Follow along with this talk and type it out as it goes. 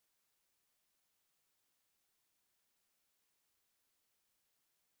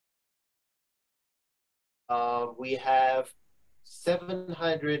we have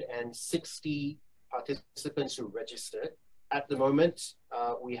 760 participants who registered. At the moment,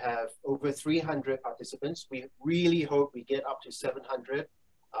 we have over 300 participants. We really hope we get up to 700,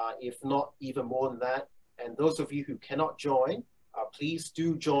 if not even more than that. And those of you who cannot join, please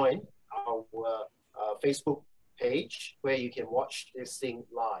do join our Facebook page where you can watch this thing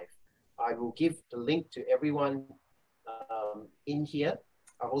live. I will give the link to everyone in here.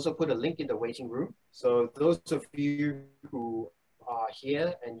 I've also put a link in the waiting room. So those of you who are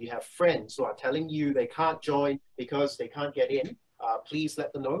here and you have friends who are telling you they can't join because they can't get in, please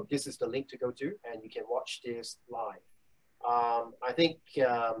let them know. This is the link to go to and you can watch this live. I think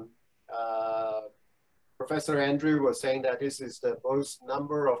Professor Andrew was saying that this is the most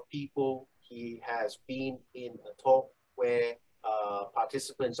number of people he has been in a talk where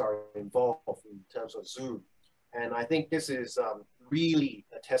participants are involved in terms of Zoom. And I think this is really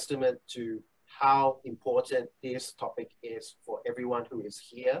a testament to how important this topic is for everyone who is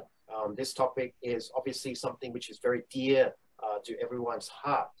here. This topic is obviously something which is very dear to everyone's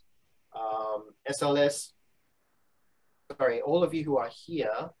heart. SLS, sorry, all of you who are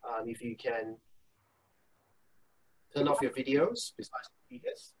here, if you can turn off your videos besides the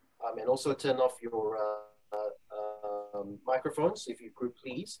speakers, and also turn off your microphones if you could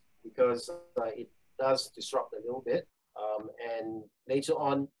please, because it does disrupt a little bit. And later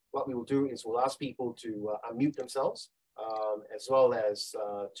on, what we will do is we'll ask people to unmute themselves as well as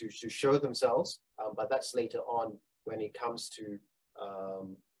to show themselves, but that's later on when it comes to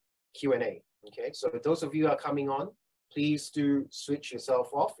Q&A. Okay, so those of you who are coming on, please do switch yourself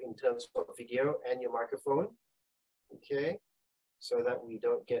off in terms of video and your microphone. Okay, so that we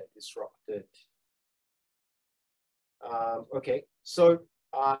don't get disrupted. Okay, so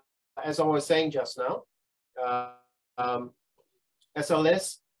as I was saying just now,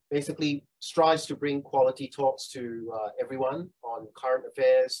 SLS basically strives to bring quality talks to everyone on current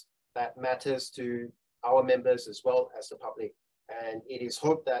affairs that matters to our members as well as the public. And it is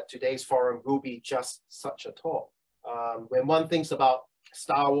hoped that today's forum will be just such a talk. When one thinks about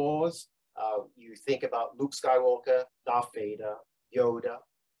Star Wars, you think about Luke Skywalker, Darth Vader, Yoda.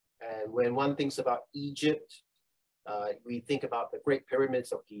 And when one thinks about Egypt, we think about the Great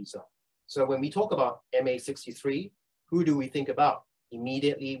Pyramids of Giza. So when we talk about MA63, who do we think about?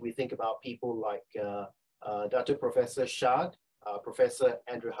 Immediately, we think about people like Datuk Professor Shad, Professor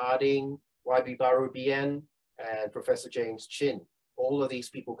Andrew Harding, YB Baru Bian, and Professor James Chin. All of these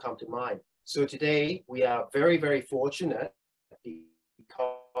people come to mind. So today, we are very, very fortunate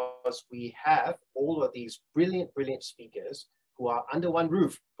because we have all of these brilliant, brilliant speakers who are under one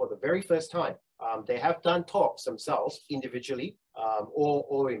roof for the very first time. They have done talks themselves individually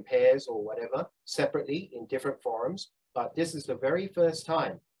or in pairs or whatever, separately in different forums. But this is the very first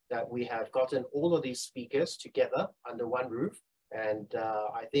time that we have gotten all of these speakers together under one roof. And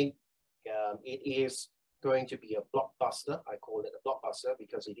I think it is going to be a blockbuster. I call it a blockbuster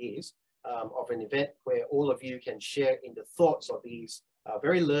because it is, of an event where all of you can share in the thoughts of these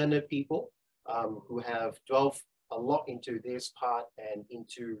very learned people who have delved a lot into this part and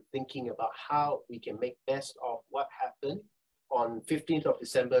into thinking about how we can make best of what happened on 15th of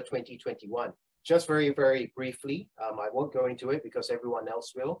December 2021. Just very, very briefly, I won't go into it because everyone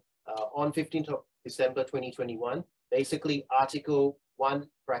else will. On 15th of December 2021, basically Article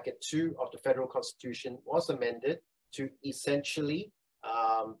 1(2) of the Federal Constitution was amended to essentially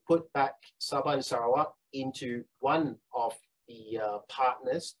put back Sabah and Sarawak into one of the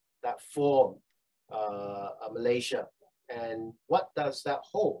partners that form Malaysia. And what does that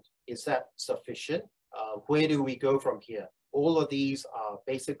hold? Is that sufficient? Where do we go from here? All of these are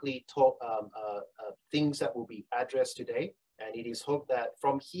basically things that will be addressed today. And it is hoped that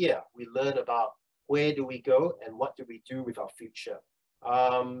from here, we learn about where do we go and what do we do with our future.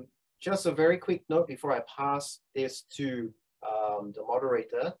 Just a very quick note before I pass this to the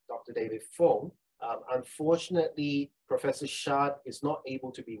moderator, Dr. David Fung. Unfortunately, Professor Shad is not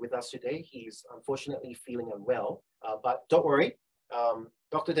able to be with us today. He's unfortunately feeling unwell, but don't worry.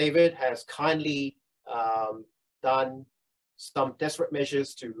 Dr. David has kindly done some desperate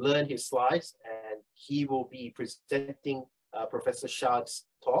measures to learn his slides, and he will be presenting Professor Shad's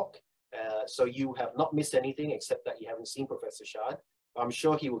talk. So you have not missed anything except that you haven't seen Professor Shad. I'm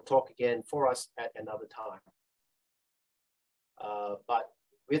sure he will talk again for us at another time. But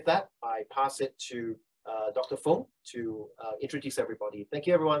with that, I pass it to Dr. Fung to introduce everybody. Thank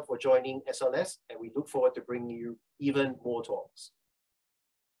you everyone for joining SLS, and we look forward to bringing you even more talks.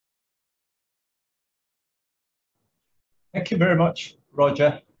 Thank you very much,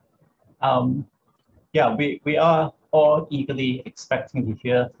 Roger. Yeah, we are all eagerly expecting to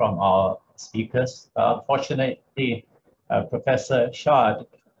hear from our speakers. Fortunately, Professor Shad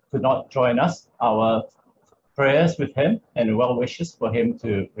could not join us. Our prayers with him and well wishes for him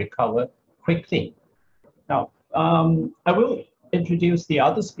to recover quickly. Now, I will introduce the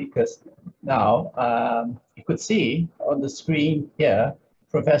other speakers now. You could see on the screen here,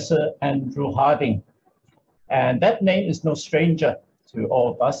 Professor Andrew Harding. And that name is no stranger to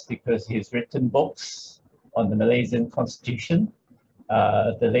all of us because he's written books on the Malaysian Constitution,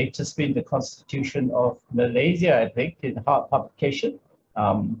 the latest being the Constitution of Malaysia, I think, in hard publication.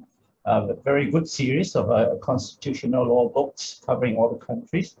 A very good series of constitutional law books covering all the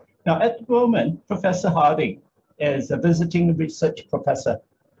countries. Now, at the moment, Professor Harding is a visiting research professor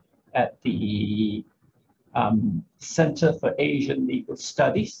at the Center for Asian Legal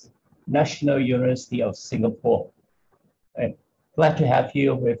Studies, National University of Singapore. And glad to have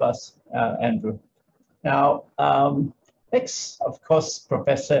you with us, Andrew. Now, next, of course,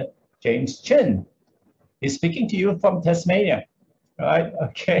 Professor James Chin is speaking to you from Tasmania, right?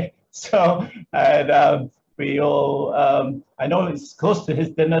 Okay, so, and we all, I know it's close to his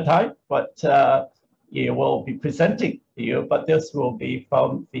dinner time, but he will be presenting to you, but this will be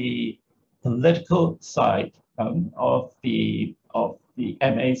from the political side of the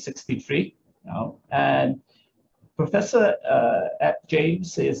MA 63. And Professor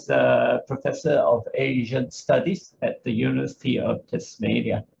James is a professor of Asian Studies at the University of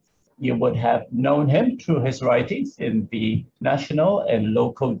Tasmania. You would have known him through his writings in the national and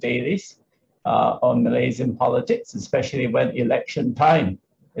local dailies on Malaysian politics, especially when election time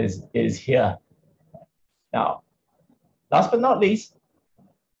is here. Now, last but not least,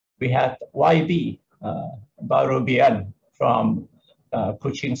 we have YB Baru Bian from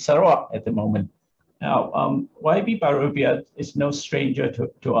Kuching, Sarawak at the moment. Now, YB Baru Bian is no stranger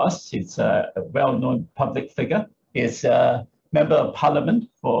to us. He's a well-known public figure. He's a Member of Parliament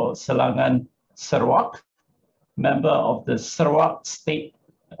for Selangor, Sarawak, member of the Sarawak State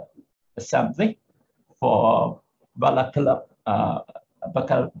Assembly for Balakalat,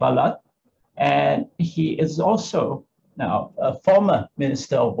 and he is also now a former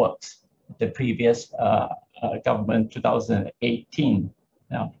Minister of Works, the previous government, 2018.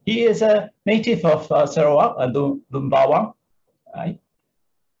 Now, he is a native of Sarawak, Lumbawang, right?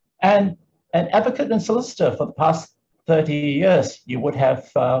 And an advocate and solicitor for the past 30 years. You would have,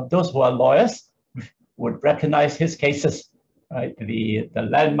 those who are lawyers would recognize his cases, right? The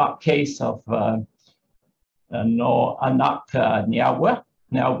landmark case of No Anak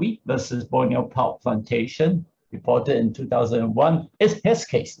Niawi versus Borneo Pulp Plantation, reported in 2001, is his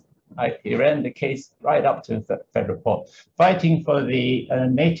case. Right? He ran the case right up to the federal court, fighting for the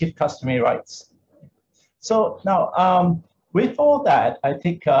native customary rights. So now, with all that, I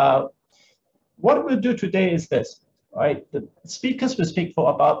think what we'll do today is this, right? The speakers will speak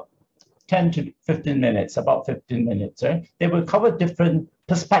for about 10 to 15 minutes, about 15 minutes, right? They will cover different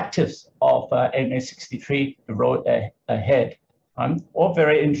perspectives of MA 63, the road ahead. All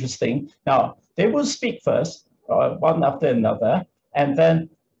very interesting. Now, they will speak first, one after another, and then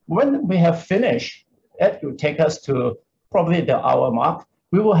when we have finished, that will take us to probably the hour mark.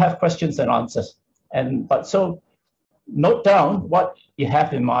 We will have questions and answers. So note down what you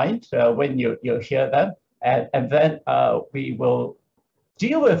have in mind when you hear them, and then we will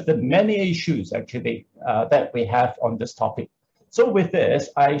deal with the many issues actually that we have on this topic. So with this,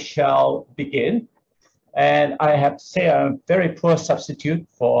 I shall begin. And I have to say I'm a very poor substitute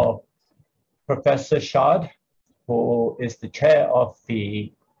for Professor Shad, who is the chair of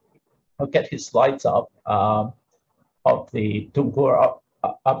the, I'll get his slides up, of the Tunku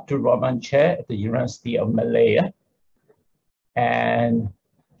Abdul Rahman Chair at the University of Malaya. And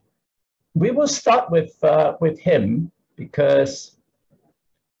we will start with him because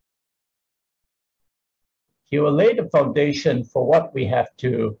he will lay the foundation for what we have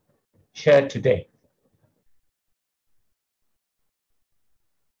to share today.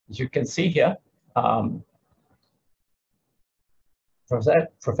 As you can see here,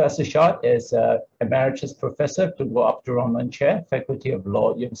 Professor Shad is Emeritus Professor, Tunku Abdul Rahman Chair, Faculty of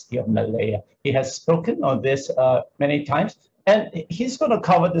Law, University of Malaya. He has spoken on this many times, and he's going to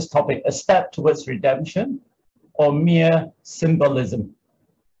cover this topic, a step towards redemption or mere symbolism.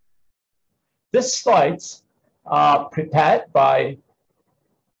 These slides are prepared by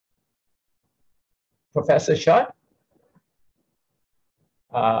Professor Shad.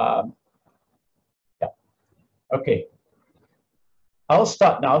 Yeah. Okay. I'll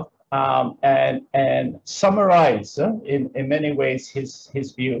start now and summarize in many ways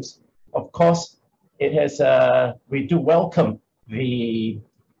his views. Of course, it has we do welcome the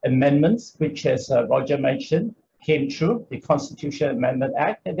amendments, which as Roger mentioned, came through, the Constitution Amendment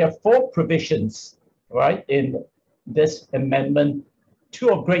Act, and there are 4 provisions, right, in this amendment,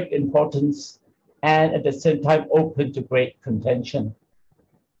 2 of great importance and at the same time open to great contention.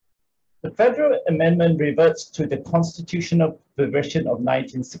 The Federal Amendment reverts to the constitutional provision of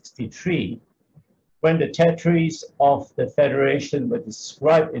 1963, when the territories of the Federation were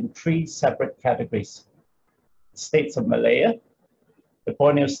described in 3 separate categories: States of Malaya, the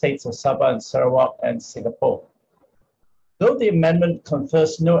Borneo states of Sabah and Sarawak, and Singapore. Though the amendment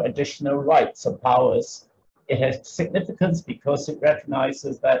confers no additional rights or powers, it has significance because it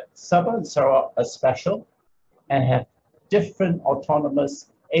recognizes that Sabah and Sarawak are special and have different autonomous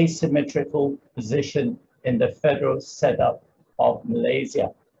asymmetrical position in the federal setup of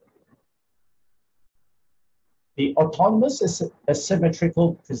Malaysia. The autonomous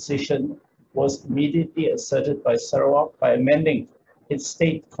asymmetrical position was immediately asserted by Sarawak by amending its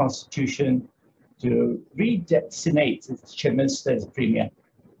state constitution to redesignate its Chief Minister as Premier.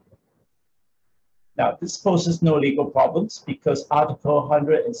 Now, this poses no legal problems because Article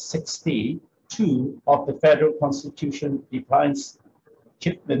 162 of the Federal Constitution defines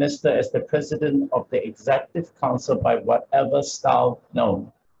Chief Minister as the President of the Executive Council by whatever style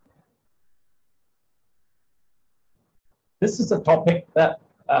known. This is a topic that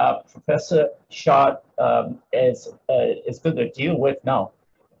Professor Shad is going to deal with now.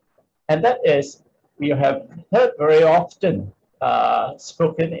 And that is, we have heard very often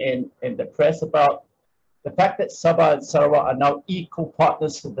spoken in the press about the fact that Sabah and Sarawak are now equal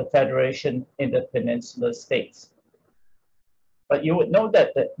partners of the Federation in the Peninsular States. But you would know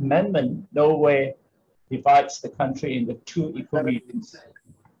that the amendment nowhere divides the country into 2 equal regions,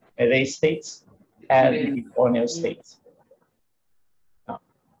 Malay states and the Borneo states. Now,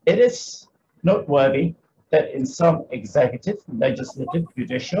 it is noteworthy that in some executive, legislative,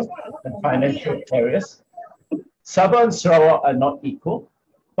 judicial, and financial areas, Sabah and Sarawak are not equal,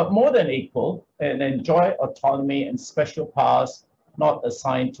 but more than equal and enjoy autonomy and special powers not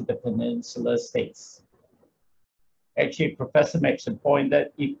assigned to the Peninsular states. Actually, Professor makes the point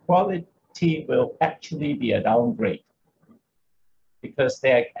that equality will actually be a downgrade because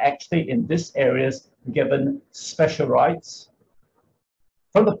they are actually in these areas given special rights.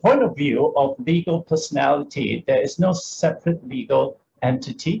 From the point of view of legal personality, there is no separate legal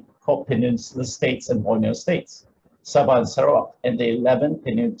entity called Peninsular States and Borneo States. Sabah and Sarawak and the 11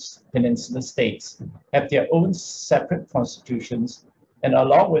 Peninsular States have their own separate constitutions, and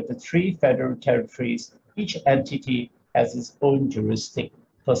along with the 3 federal territories, each entity has its own juristic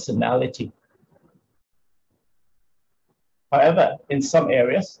personality. However, in some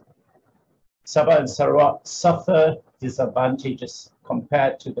areas, Sabah and Sarawak suffer disadvantages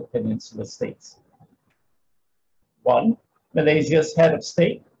compared to the Peninsular States. 1, Malaysia's head of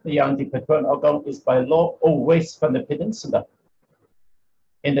state, the Yang di-Pertuan Agong, is by law always from the peninsula.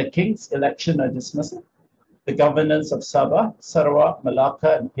 In the King's election or dismissal, the governors of Sabah, Sarawak,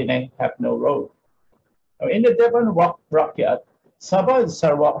 Malacca, and Penang have no role. Now, in the Dewan Rakyat, Sabah and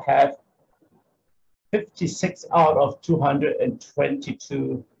Sarawak have 56 out of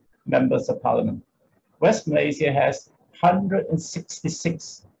 222 members of parliament. West Malaysia has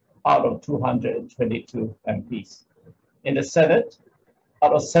 166 out of 222 MPs. In the Senate,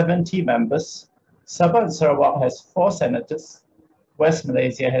 out of 70 members, Sabah and Sarawak has 4 senators, West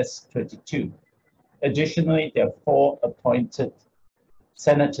Malaysia has 22. Additionally, there are 4 appointed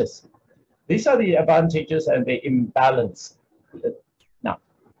senators. These are the advantages and the imbalance.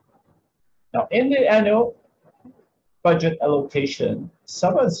 Now, in the annual budget allocation,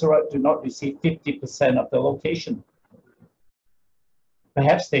 Sabah and Sarawak do not receive 50% of the allocation.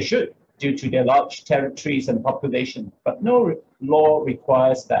 Perhaps they should, due to their large territories and population, but no law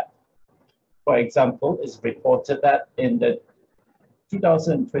requires that. For example, it's reported that in the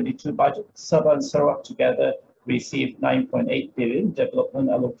 2022 budget, Sabah and Sarawak together received 9.8 billion development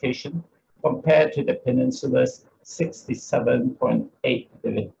allocation compared to the Peninsula's 67.8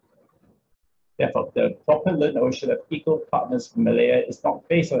 billion. Therefore, the popular notion of equal partners for Malaya is not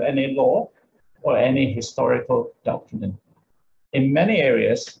based on any law or any historical document. In many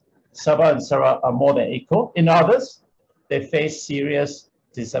areas, Sabah and Sarawak are more than equal. In others, they face serious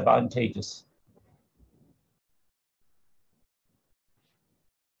disadvantages.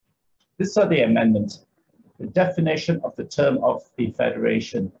 These are the amendments. The definition of the term of the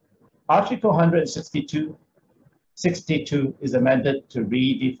Federation. Article 162 is amended to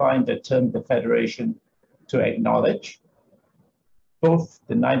redefine the term the Federation to acknowledge both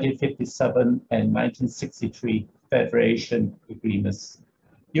the 1957 and 1963 Federation Agreements.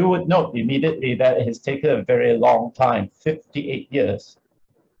 You would note immediately that it has taken a very long time, 58 years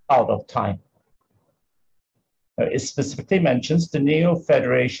out of time. It specifically mentions the new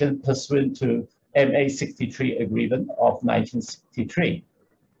federation pursuant to MA 63 Agreement of 1963.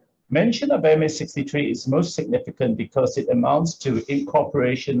 Mention of MA 63 is most significant because it amounts to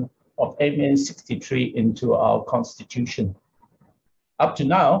incorporation of MA 63 into our constitution. Up to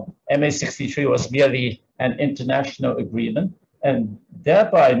now, MA 63 was merely an international agreement and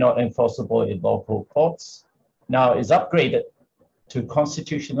thereby not enforceable in local courts. Now is upgraded to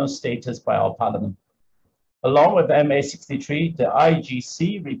constitutional status by our parliament. Along with MA 63, the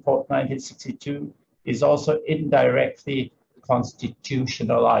IGC Report 1962 is also indirectly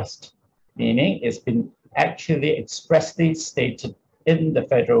constitutionalized, meaning it's been actually expressly stated in the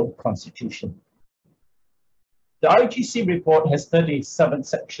federal constitution. The IGC report has 37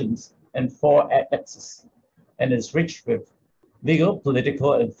 sections and 4 annexes and is rich with legal,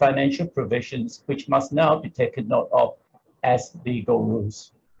 political, and financial provisions which must now be taken note of as legal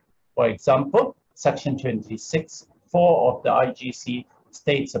rules. For example, Section 26, 4 of the IGC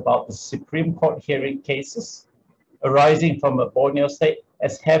states about the Supreme Court hearing cases arising from a Borneo state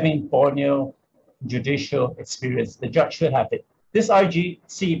as having Borneo judicial experience. The judge should have it. This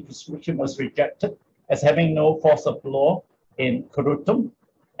IGC prescription was rejected as having no force of law in Kurutum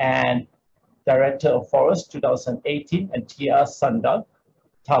and Director of Forests 2018 and Tia Sandal,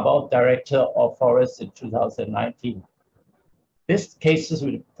 Tabao, Director of Forests in 2019. These cases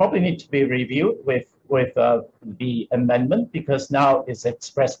will probably need to be reviewed with the amendment because now it's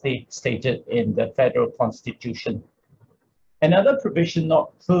expressly stated in the federal constitution. Another provision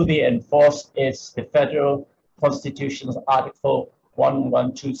not fully enforced is the federal constitution's Article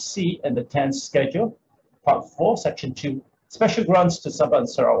 112C and the 10th schedule, Part 4, Section 2, special grants to Sabah and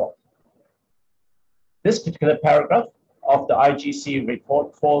Sarawak. This particular paragraph of the IGC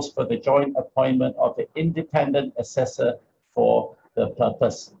report calls for the joint appointment of the independent assessor for the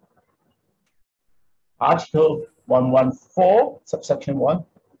purpose. Article 114, subsection 1,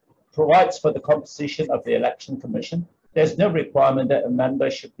 provides for the composition of the election commission. There's no requirement that a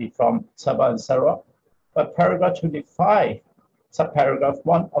member should be from Sabah and Sarawak, but paragraph 25, subparagraph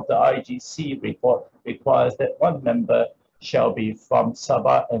 1 of the IGC report requires that one member shall be from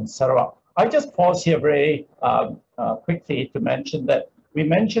Sabah and Sarawak. I just pause here very quickly to mention that we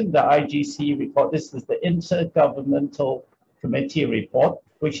mentioned the IGC report. This is the Intergovernmental Committee report,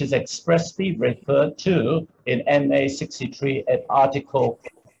 which is expressly referred to in MA 63 at Article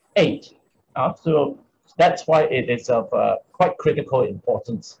 8. So that's why it is of quite critical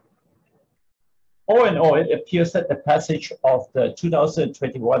importance. All in all, it appears that the passage of the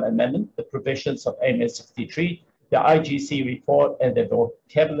 2021 amendment, the provisions of MA 63, the IGC report, and the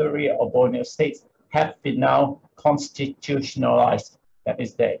vocabulary of Borneo states have been now constitutionalized. That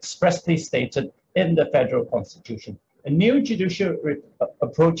is, they're expressly stated in the federal constitution. A new judicial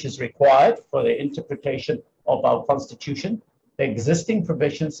approach is required for the interpretation of our constitution. The existing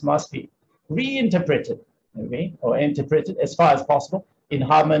provisions must be reinterpreted, okay, or interpreted as far as possible in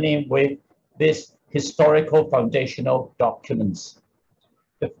harmony with these historical foundational documents.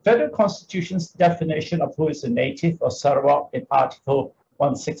 The federal constitution's definition of who is a native of Sarawak in Article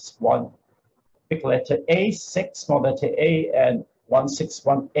 161, big letter A6, small letter A, and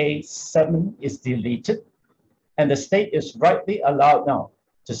 161A7 is deleted, and the state is rightly allowed now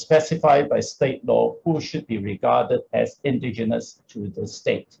to specify by state law who should be regarded as indigenous to the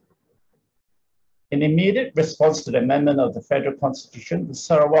state. In immediate response to the amendment of the Federal Constitution, the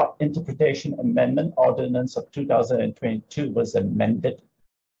Sarawak Interpretation Amendment Ordinance of 2022 was amended.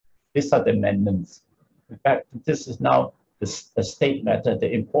 These are the amendments. In fact, this is now the state matter.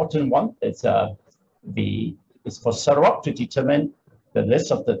 The important one is for Sarawak to determine the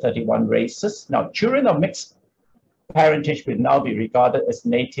list of the 31 races. Now, children of mixed parentage will now be regarded as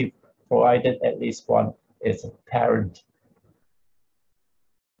native, provided at least one is a parent.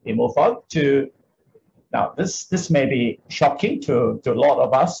 We move on to, now this may be shocking to a lot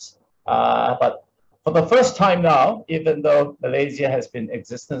of us, but for the first time now, even though Malaysia has been in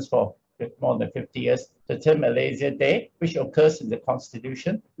existence for more than 50 years, the term Malaysia Day, which occurs in the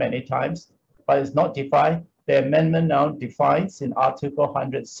Constitution many times, but is not defined, the amendment now defines in Article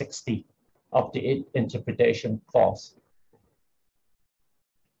 160 of the interpretation clause.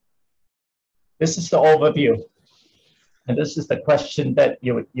 This is the overview. And this is the question that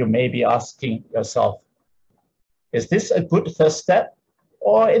you may be asking yourself. Is this a good first step?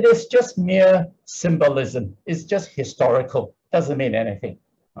 Or it is just mere symbolism? It's just historical, doesn't mean anything,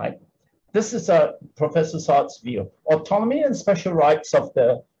 right? This is Professor Shad's view. Autonomy and special rights of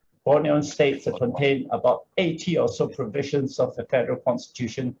the Bornean states contain about 80 or so provisions of the federal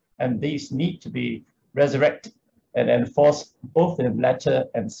constitution, and these need to be resurrected and enforced both in letter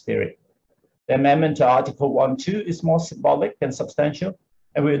and spirit. The amendment to Article 1.2 is more symbolic than substantial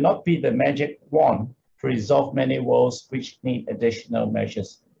and will not be the magic wand to resolve many woes which need additional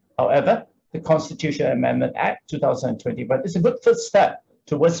measures. However, the Constitutional Amendment Act 2021 is a good first step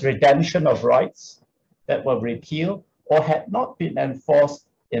towards redemption of rights that were repealed or had not been enforced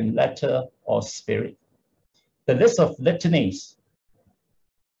in letter or spirit. The list of litanies,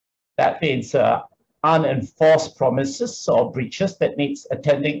 that means unenforced promises or breaches that needs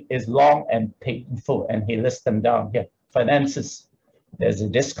attending, is long and painful, and he lists them down here. Finances, there's a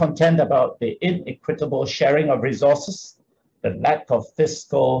discontent about the inequitable sharing of resources, the lack of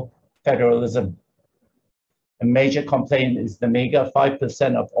fiscal federalism. A major complaint is the meager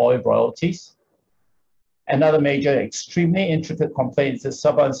 5% of oil royalties. Another major, extremely intricate complaint is that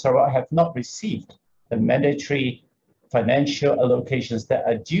Sabah and Sarawak have not received the mandatory financial allocations that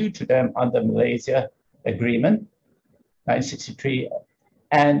are due to them under Malaysia Agreement 1963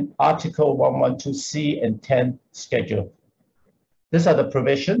 and Article 112C and 10 schedule. These are the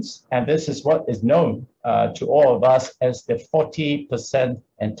provisions, and this is what is known to all of us as the 40%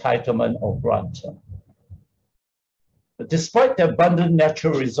 entitlement or grant. But despite the abundant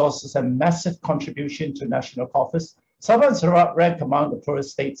natural resources and massive contribution to national coffers, Sabah and Sarawak rank among the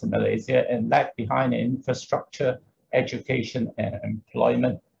poorest states in Malaysia and lag behind in infrastructure, education, and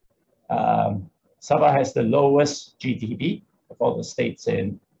employment. Sabah has the lowest GDP of all the states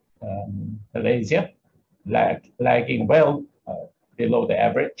in Malaysia, lagging well below the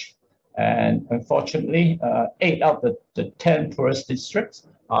average. And unfortunately, 8 out of the 10 poorest districts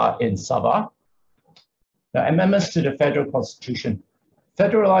are in Sabah. Now, amendments to the federal constitution.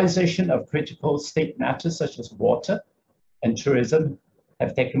 Federalization of critical state matters such as water and tourism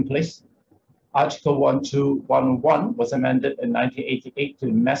have taken place. Article 1211 was amended in 1988 to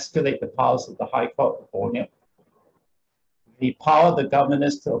emasculate the powers of the High Court of Borneo. The power of the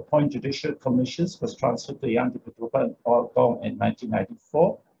governors to appoint judicial commissions was transferred to Yang di-Pertubuhan and Orgong in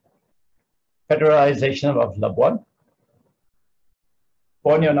 1994. Federalization of Labuan.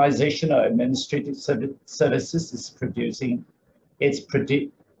 Borneoization of administrative services is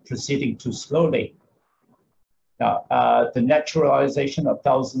proceeding too slowly. Now, the naturalization of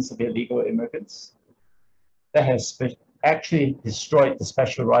thousands of illegal immigrants that has actually destroyed the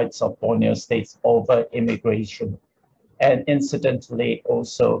special rights of Borneo states over immigration and incidentally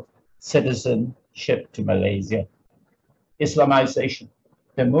also citizenship to Malaysia. Islamization,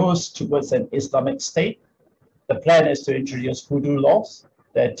 the moves towards an Islamic state. The plan is to introduce Hudu laws.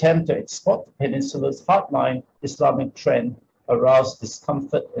 The attempt to export the peninsula's hardline Islamic trend aroused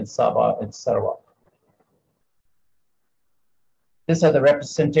discomfort in Sabah and Sarawak. These are the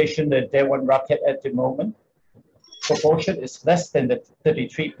representation that Dewan Rakyat at the moment. Proportion is less than the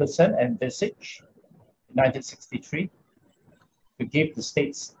 33% envisaged in 1963 to give the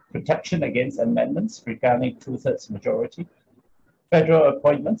states protection against amendments regarding 2/3 majority. Federal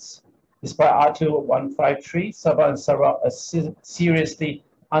appointments. Despite Article 153, Sabah and Sarawak are seriously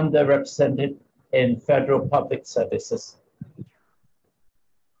underrepresented in federal public services.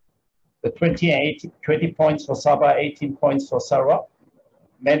 The 20 points for Sabah, 18 points for Sarawak.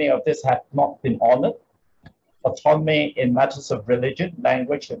 Many of these have not been honored. Autonomy in matters of religion,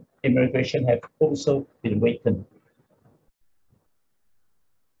 language, and immigration have also been weakened.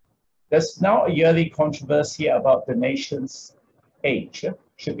 There's now a yearly controversy about the nation's age.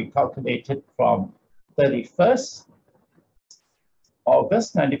 Should be calculated from 31st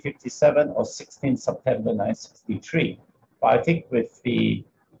August 1957 or 16 September 1963. But I think with the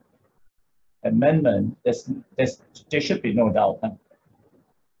amendment, there should be no doubt.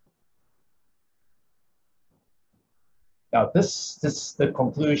 Now, this is the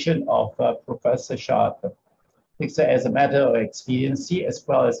conclusion of Professor Shad. I think so as a matter of expediency as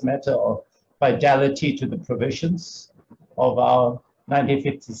well as matter of fidelity to the provisions of our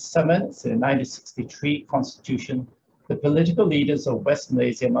 1957 to 1963 Constitution, the political leaders of West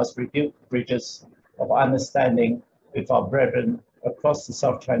Malaysia must rebuild bridges of understanding with our brethren across the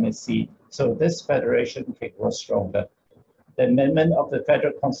South China Sea so this federation can grow stronger. The amendment of the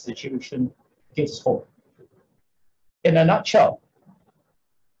Federal Constitution gives hope. In a nutshell,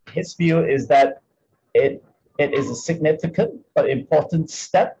 his view is that it is a significant but important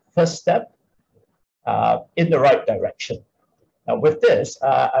step, first step, in the right direction. Now, with this,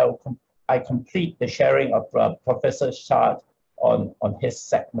 I complete the sharing of Professor Shad on his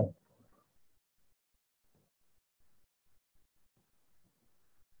segment.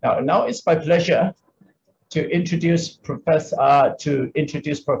 Now it's my pleasure to introduce Professor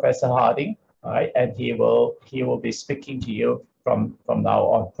Harding. All right, and he will be speaking to you from now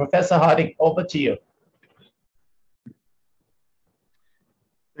on. Professor Harding, over to you.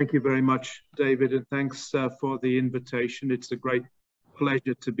 Thank you very much, David, and thanks for the invitation. It's a great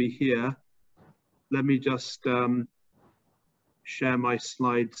pleasure to be here. Let me just share my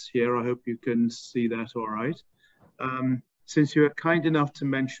slides here. I hope you can see that all right. Since you are kind enough to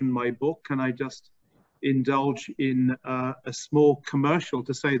mention my book, can I just indulge in a small commercial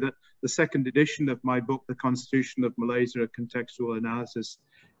to say that the second edition of my book, The Constitution of Malaysia, A Contextual Analysis,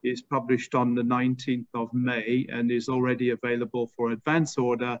 is published on the 19th of May and is already available for advance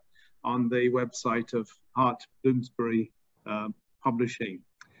order on the website of Hart Bloomsbury Publishing.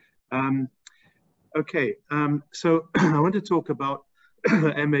 So I want to talk about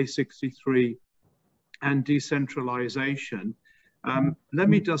MA63 and decentralization. Let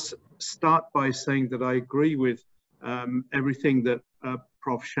me just start by saying that I agree with everything that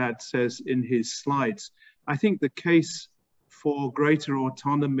Prof. Shad says in his slides. I think the case for greater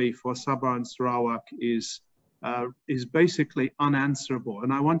autonomy for Sabah and Sarawak is basically unanswerable.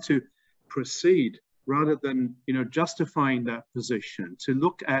 And I want to proceed, rather than justifying that position, to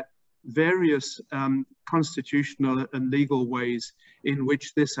look at various constitutional and legal ways in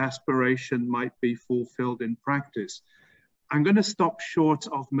which this aspiration might be fulfilled in practice. I'm going to stop short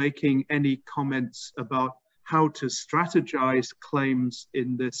of making any comments about how to strategize claims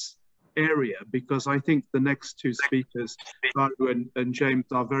in this area, because I think the next two speakers, Faru and James,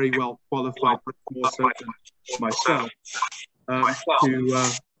 are very well qualified, but more so than myself,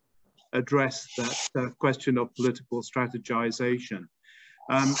 to address that question of political strategization.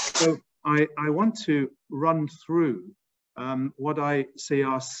 So I want to run through what I see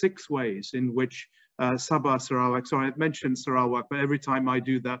are 6 ways in which Sabah, Sarawak, sorry, I've mentioned Sarawak, but every time I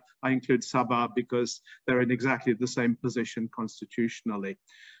do that, I include Sabah because they're in exactly the same position constitutionally.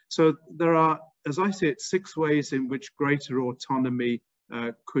 So there are, as I see it, 6 ways in which greater autonomy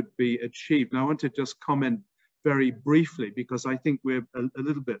could be achieved. And I want to just comment very briefly because I think we're a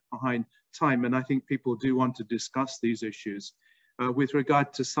little bit behind time, and I think people do want to discuss these issues with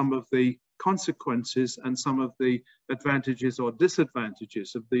regard to some of the consequences and some of the advantages or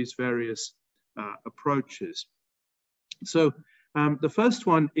disadvantages of these various approaches. So the first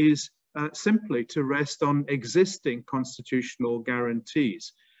one is simply to rest on existing constitutional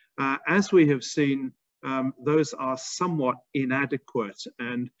guarantees. As we have seen, those are somewhat inadequate,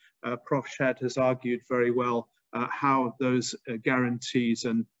 and Prof. Shad has argued very well how those guarantees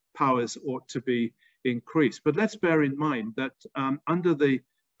and powers ought to be increased. But let's bear in mind that under the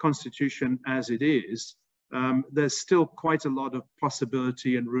Constitution as it is, there's still quite a lot of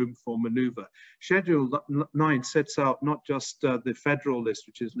possibility and room for maneuver. Schedule 9 sets out not just the federal list,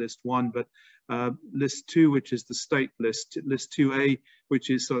 which is list 1, but list 2, which is the state list, list 2A, which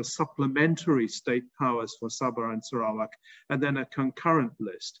is sort of supplementary state powers for Sabah and Sarawak, and then a concurrent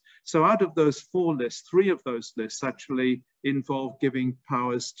list. So out of those 4 lists, 3 of those lists actually involve giving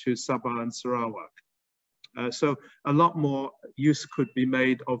powers to Sabah and Sarawak. So a lot more use could be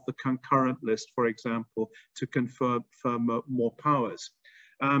made of the concurrent list, for example, to confer more powers.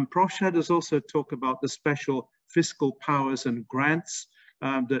 Prof. Shad has also talked about the special fiscal powers and grants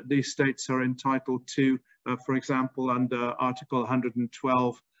that these states are entitled to, for example, under Article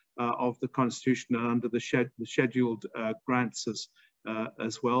 112 of the Constitution and under the scheduled grants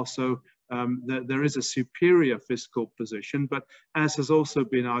as well. So there is a superior fiscal position, but as has also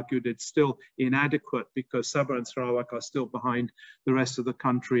been argued, it's still inadequate because Sabah and Sarawak are still behind the rest of the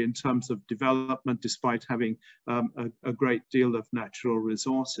country in terms of development, despite having a great deal of natural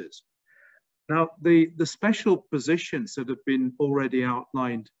resources. Now, the special positions that have been already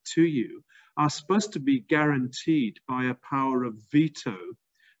outlined to you are supposed to be guaranteed by a power of veto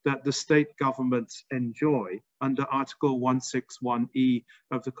that the state governments enjoy under Article 161E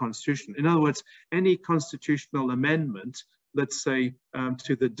of the Constitution. In other words, any constitutional amendment, let's say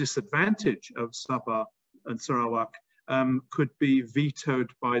to the disadvantage of Sabah and Sarawak, could be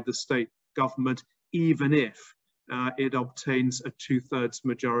vetoed by the state government, even if it obtains a 2/3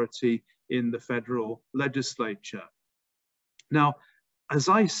 majority in the federal legislature. Now, as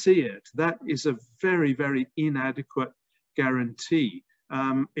I see it, that is a very, very inadequate guarantee.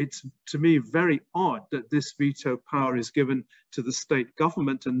 It's, to me, very odd that this veto power is given to the state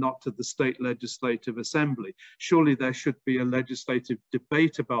government and not to the state legislative assembly. Surely there should be a legislative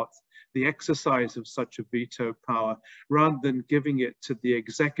debate about the exercise of such a veto power rather than giving it to the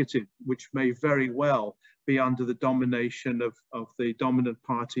executive, which may very well be under the domination of the dominant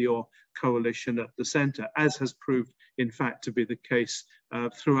party or coalition at the center, as has proved, in fact, to be the case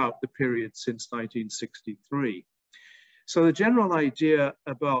throughout the period since 1963. So the general idea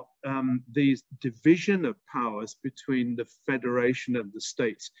about these division of powers between the federation and the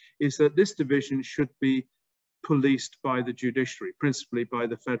states is that this division should be policed by the judiciary, principally by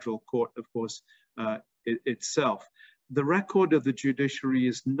the federal court, of course, itself. The record of the judiciary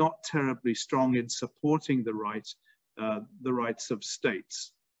is not terribly strong in supporting the rights of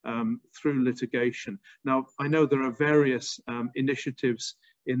states through litigation. Now, I know there are various initiatives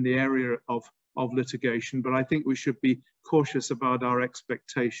in the area of litigation, but I think we should be cautious about our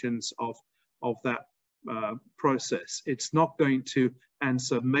expectations of that process. It's not going to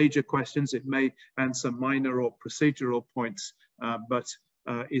answer major questions. It may answer minor or procedural points, but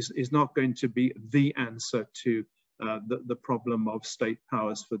is not going to be the answer to the problem of state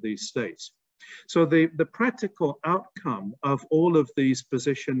powers for these states. So the practical outcome of all of these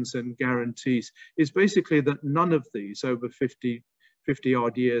positions and guarantees is basically that none of these over 50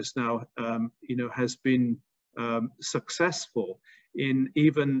 odd years now, has been successful in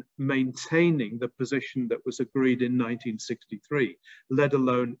even maintaining the position that was agreed in 1963, let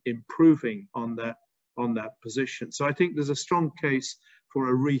alone improving on that position. So I think there's a strong case for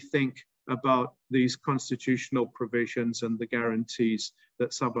a rethink about these constitutional provisions and the guarantees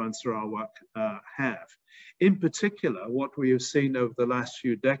that Sabah and Sarawak have. In particular, what we have seen over the last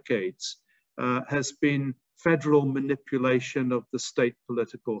few decades has been federal manipulation of the state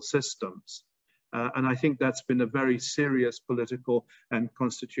political systems. And I think that's been a very serious political and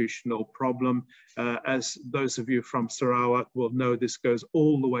constitutional problem. As those of you from Sarawak will know, this goes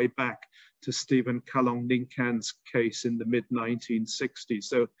all the way back to Stephen Kalong Ninkan's case in the mid-1960s.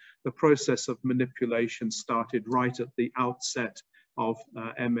 So the process of manipulation started right at the outset of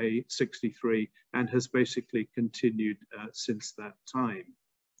MA 63 and has basically continued since that time.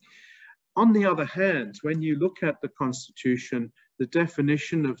 On the other hand, when you look at the Constitution, the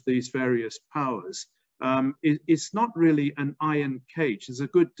definition of these various powers, it's not really an iron cage. There's a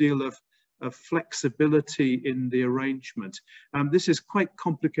good deal of flexibility in the arrangement. This is quite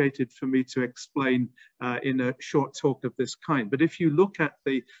complicated for me to explain in a short talk of this kind. But if you look at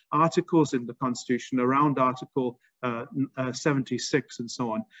the articles in the Constitution around Article 76 and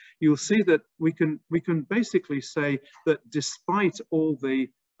so on, you'll see that we can basically say that despite all the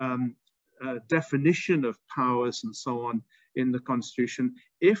definition of powers and so on in the Constitution,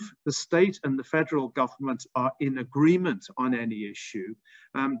 if the state and the federal government are in agreement on any issue,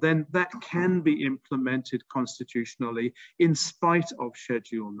 then that can be implemented constitutionally in spite of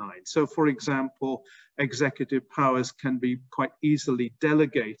Schedule 9. So for example, executive powers can be quite easily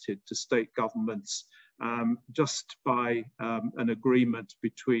delegated to state governments just by an agreement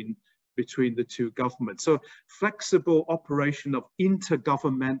between the two governments. So flexible operation of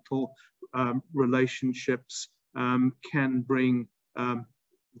intergovernmental relationships can bring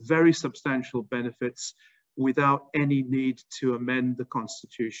very substantial benefits without any need to amend the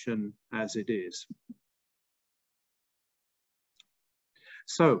Constitution as it is.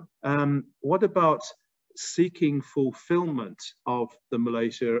 So what about seeking fulfillment of the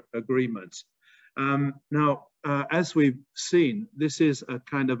Malaysia Agreement? Now, as we've seen, this is a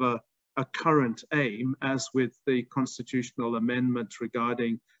kind of a current aim, as with the constitutional amendment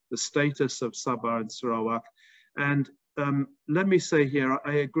regarding the status of Sabah and Sarawak. And let me say here,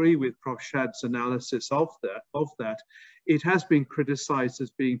 I agree with Prof. Shad's analysis of that. It has been criticized as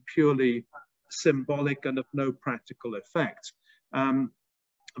being purely symbolic and of no practical effect.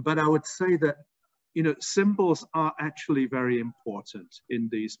 But I would say that, symbols are actually very important in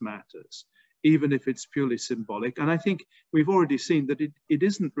these matters, even if it's purely symbolic. And I think we've already seen that it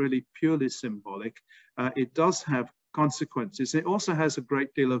isn't really purely symbolic. It does have consequences. It also has a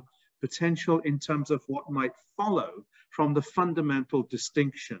great deal of potential in terms of what might follow from the fundamental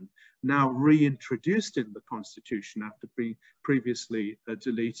distinction now reintroduced in the Constitution after being previously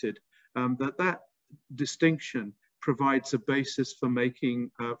deleted, that distinction provides a basis for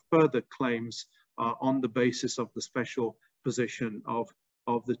making further claims on the basis of the special position of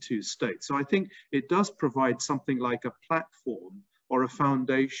the two states. So I think it does provide something like a platform or a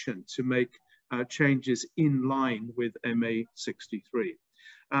foundation to make changes in line with MA 63.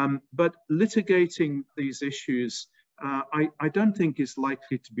 But litigating these issues, I don't think is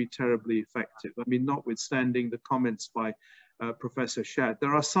likely to be terribly effective. I mean, notwithstanding the comments by Professor Shad,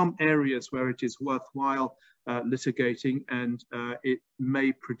 there are some areas where it is worthwhile litigating and it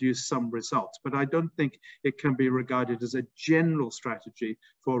may produce some results, but I don't think it can be regarded as a general strategy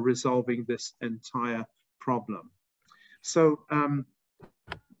for resolving this entire problem. So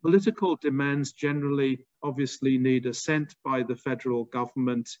political demands generally obviously need assent by the federal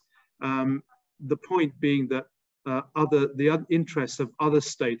government. The point being that the interests of other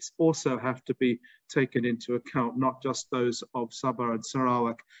states also have to be taken into account, not just those of Sabah and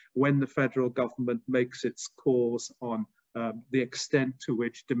Sarawak, when the federal government makes its calls on the extent to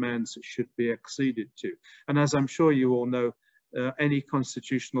which demands should be acceded to. And as I'm sure you all know, any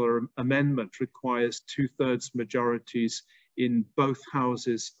constitutional amendment requires 2/3 majorities in both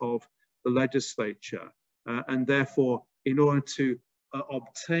houses of the legislature. And therefore, in order to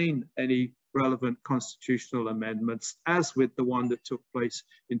obtain any relevant constitutional amendments, as with the one that took place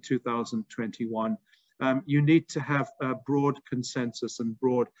in 2021, you need to have a broad consensus and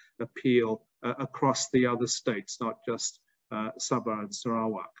broad appeal across the other states, not just Sabah and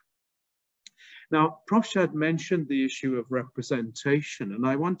Sarawak. Now, Prof. Shad mentioned the issue of representation, and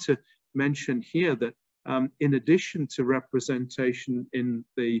I want to mention here that in addition to representation in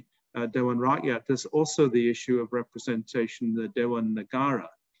the Dewan Rakyat, there's also the issue of representation in the Dewan Negara.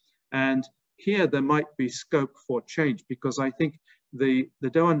 And here there might be scope for change, because I think the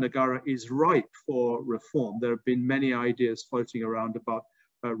Dewan Negara is ripe for reform. There have been many ideas floating around about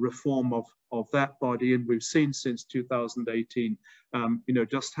reform of that body, and we've seen since 2018,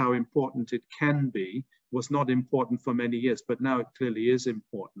 just how important it can be. It was not important for many years, but now it clearly is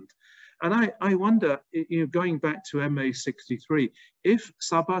important. And I wonder, going back to MA 63, if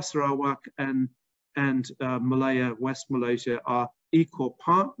Sabah, Sarawak, and Malaya, West Malaysia are equal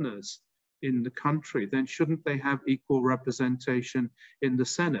partners in the country, then shouldn't they have equal representation in the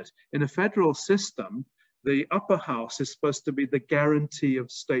Senate? In a federal system, the upper house is supposed to be the guarantee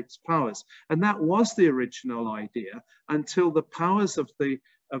of states' powers. And that was the original idea until the powers of the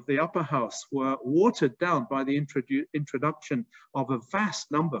upper house were watered down by the introduction of a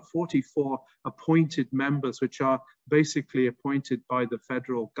vast number, 44 appointed members, which are basically appointed by the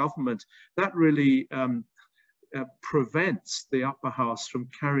federal government. That really prevents the upper house from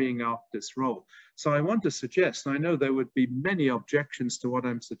carrying out this role. So I want to suggest, and I know there would be many objections to what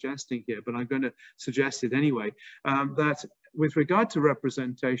I'm suggesting here, but I'm going to suggest it anyway, that with regard to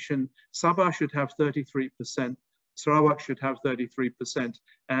representation, Sabah should have 33%, Sarawak should have 33%,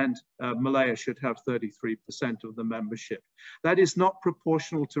 and Malaya should have 33% of the membership. That is not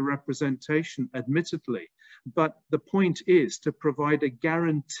proportional to representation, admittedly, but the point is to provide a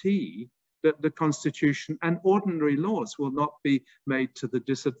guarantee that the Constitution and ordinary laws will not be made to the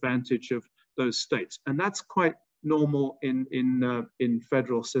disadvantage of those states. And that's quite normal in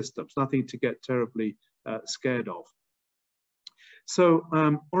federal systems, nothing to get terribly scared of. So,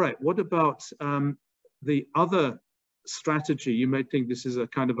 all right, what about the other strategy? You may think this is a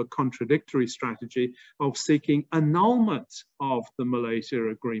kind of a contradictory strategy of seeking annulment of the Malaysia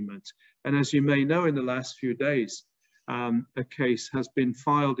Agreement. And as you may know, in the last few days, a case has been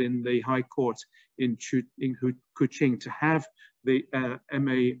filed in the High Court in Kuching to have the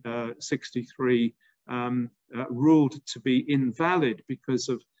MA 63 ruled to be invalid because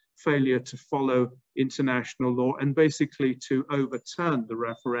of failure to follow international law and basically to overturn the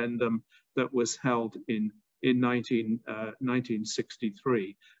referendum that was held in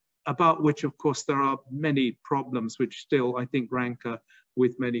 1963, about which, of course, there are many problems which still, I think, rancor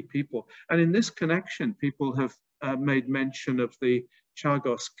with many people. And in this connection, people have made mention of the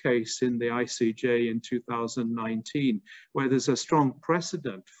Chagos case in the ICJ in 2019, where there's a strong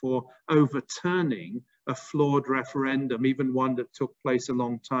precedent for overturning a flawed referendum, even one that took place a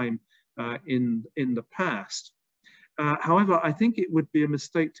long time in the past. However, I think it would be a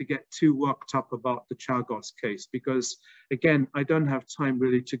mistake to get too worked up about the Chagos case, because again, I don't have time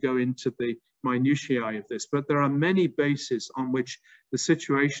really to go into the minutiae of this, but there are many bases on which the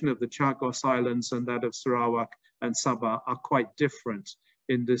situation of the Chagos Islands and that of Sarawak and Sabah are quite different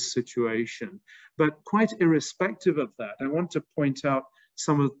in this situation. But quite irrespective of that, I want to point out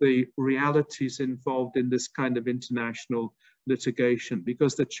some of the realities involved in this kind of international litigation,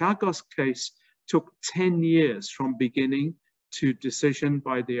 because the Chagos case took 10 years from beginning to decision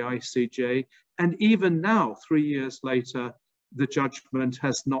by the ICJ. And even now, 3 years later, the judgment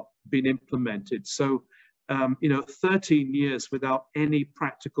has not been implemented. So, 13 years without any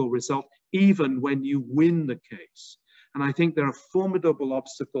practical result, even when you win the case. And I think there are formidable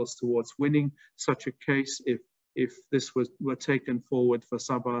obstacles towards winning such a case if this were taken forward for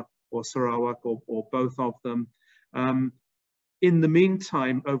Sabah or Sarawak or both of them. In the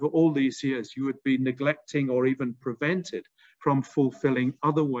meantime, over all these years, you would be neglecting or even prevented from fulfilling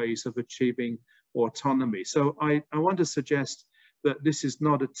other ways of achieving autonomy. So I want to suggest that this is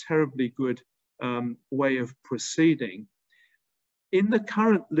not a terribly good way of proceeding. In the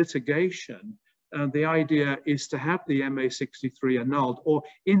current litigation, the idea is to have the MA 63 annulled, or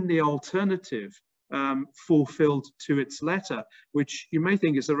in the alternative, fulfilled to its letter, which you may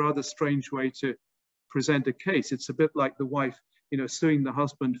think is a rather strange way to present a case. It's a bit like the wife suing the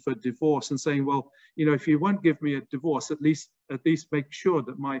husband for divorce and saying, well, if you won't give me a divorce, at least make sure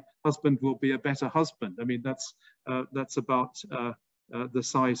that my husband will be a better husband. I mean, that's about the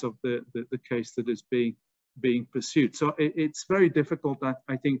size of the case that is being pursued. So it's very difficult,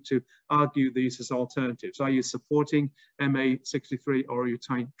 I think, to argue these as alternatives. Are you supporting MA 63, or are you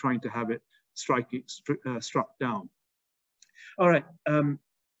trying to have it struck down? All right.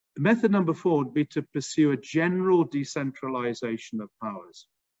 Method number 4 would be to pursue a general decentralization of powers.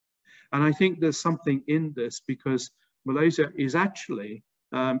 And I think there's something in this, because Malaysia is actually,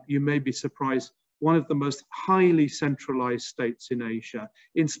 you may be surprised, one of the most highly centralized states in Asia,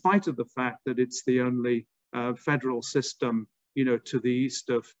 in spite of the fact that it's the only federal system, to the east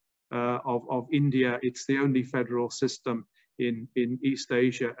of India. It's the only federal system in East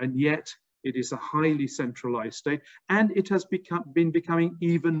Asia, and yet it is a highly centralized state, and it has been becoming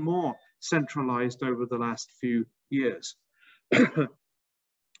even more centralized over the last few years.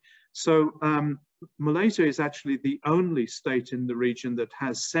 So Malaysia is actually the only state in the region that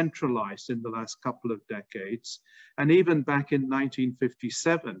has centralized in the last couple of decades. And even back in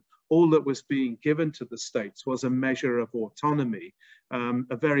 1957, all that was being given to the states was a measure of autonomy,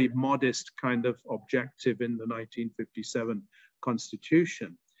 a very modest kind of objective in the 1957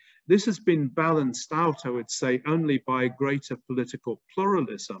 Constitution. This has been balanced out, I would say, only by greater political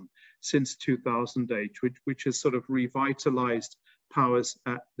pluralism since 2008, which has sort of revitalized powers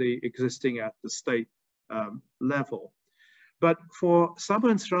existing at the state level. But for Sabah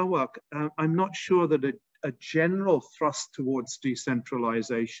and Sarawak, I'm not sure that a general thrust towards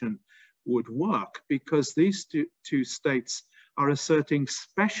decentralization would work, because these two states are asserting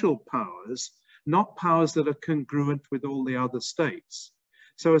special powers, not powers that are congruent with all the other states.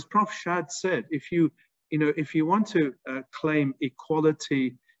 So as Prof. Shad said, if you want to claim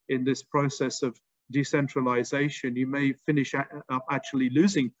equality in this process of decentralization, you may finish up actually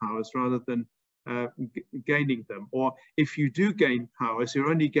losing powers rather than gaining them. Or if you do gain powers, you're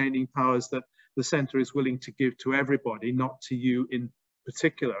only gaining powers that the center is willing to give to everybody, not to you in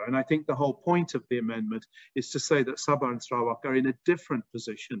particular. And I think the whole point of the amendment is to say that Sabah and Sarawak are in a different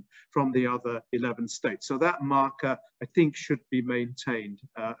position from the other 11 states. So that marker, I think, should be maintained,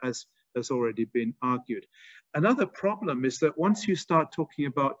 as has already been argued. Another problem is that once you start talking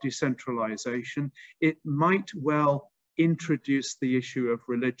about decentralization, it might well introduce the issue of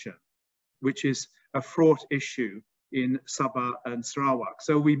religion, which is a fraught issue in Sabah and Sarawak.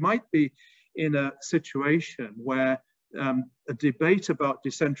 So we might be in a situation where a debate about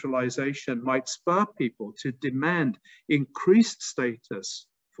decentralization might spur people to demand increased status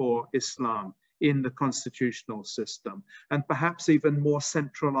for Islam in the constitutional system, and perhaps even more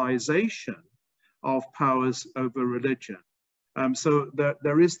centralization of powers over religion. So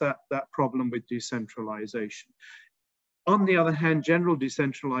there is that problem with decentralization. On the other hand, general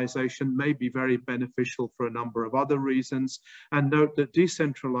decentralization may be very beneficial for a number of other reasons. And note that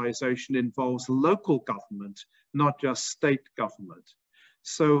decentralization involves local government, not just state government.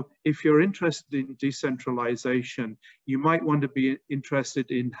 So if you're interested in decentralization, you might want to be interested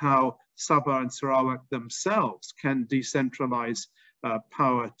in how Sabah and Sarawak themselves can decentralize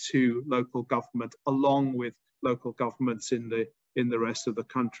power to local government, along with local governments in the rest of the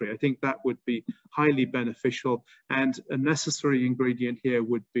country. I think that would be highly beneficial, and a necessary ingredient here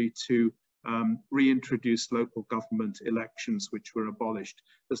would be to reintroduce local government elections, which were abolished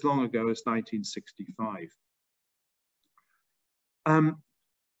as long ago as 1965.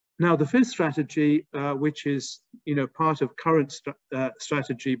 Now, the fifth strategy, which is part of current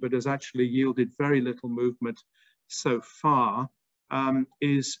strategy, but has actually yielded very little movement so far,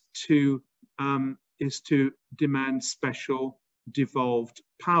 is to demand special devolved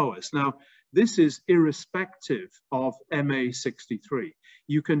powers. Now, this is irrespective of MA 63.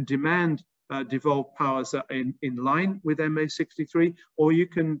 You can demand devolved powers that are in line with MA 63, or you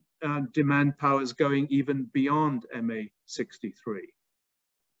can demand powers going even beyond MA 63.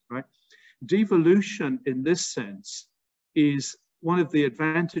 Right? Devolution in this sense is one of the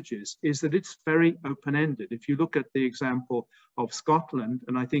advantages is that it's very open-ended. If you look at the example of Scotland,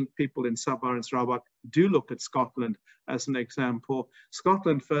 and I think people in Sabah and Sarawak do look at Scotland as an example.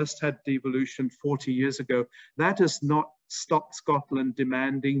 Scotland first had devolution 40 years ago. That has not stopped Scotland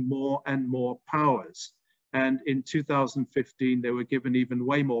demanding more and more powers. And in 2015, they were given even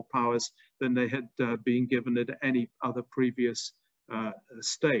way more powers than they had been given at any other previous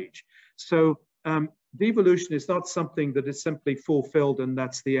stage. So devolution is not something that is simply fulfilled and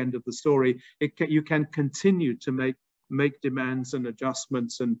that's the end of the story. You can continue to make demands and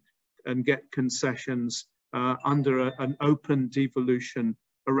adjustments and get concessions under an open devolution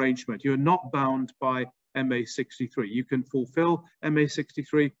arrangement. You're not bound by MA63. You can fulfill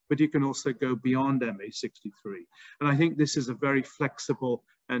MA63, but you can also go beyond MA63. And I think this is a very flexible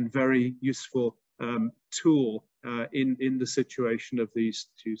and very useful tool in the situation of these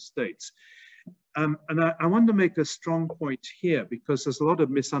two states. And I want to make a strong point here, because there's a lot of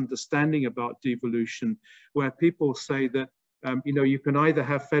misunderstanding about devolution, where people say that you know, you can either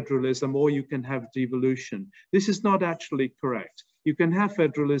have federalism or you can have devolution. This is not actually correct. You can have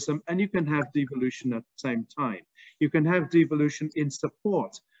federalism and you can have devolution at the same time. You can have devolution in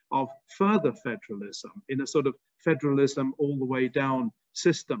support of further federalism, in a sort of federalism all the way down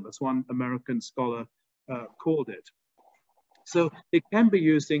system, as one American scholar called it. So it can be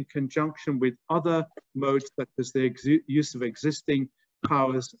used in conjunction with other modes, such as the use of existing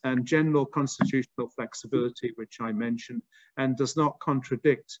powers and general constitutional flexibility, which I mentioned, and does not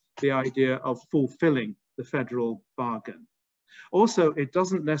contradict the idea of fulfilling the federal bargain. Also, it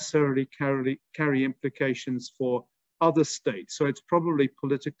doesn't necessarily carry implications for other states, so it's probably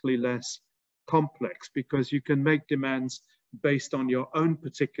politically less complex, because you can make demands based on your own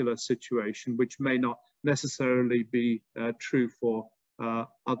particular situation, which may not necessarily be true for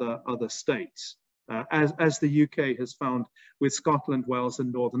other states. As the UK has found with Scotland, Wales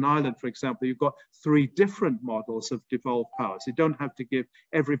and Northern Ireland, for example, you've got 3 different models of devolved powers. You don't have to give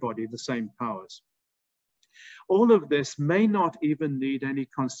everybody the same powers. All of this may not even need any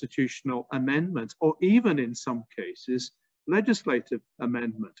constitutional amendment, or even in some cases, legislative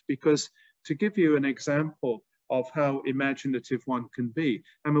amendment, because to give you an example of how imaginative one can be,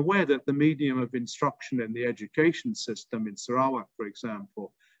 I'm aware that the medium of instruction in the education system in Sarawak, for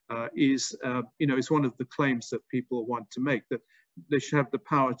example, is one of the claims that people want to make, that they should have the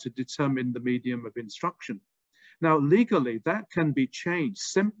power to determine the medium of instruction. Now, legally, that can be changed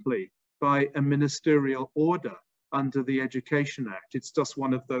simply by a ministerial order under the Education Act. It's just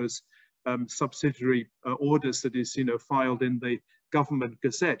one of those subsidiary orders that is, filed in the Government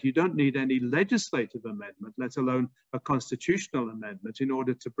Gazette. You don't need any legislative amendment, let alone a constitutional amendment, in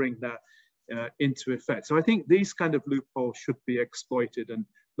order to bring that into effect. So I think these kind of loopholes should be exploited and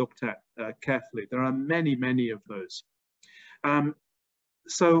looked at carefully. There are many, many of those. But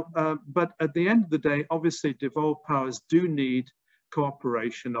at the end of the day, obviously devolved powers do need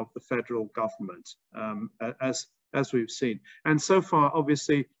cooperation of the federal government, as we've seen. And so far,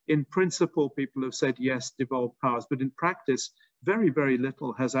 obviously, in principle, people have said yes, devolved powers, but in practice, very, very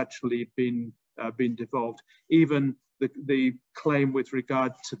little has actually been devolved. Even the claim with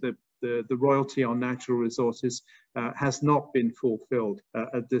regard to the royalty on natural resources has not been fulfilled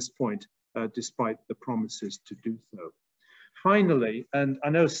at this point, despite the promises to do so. Finally, and I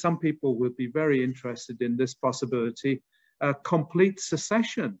know some people will be very interested in this possibility, complete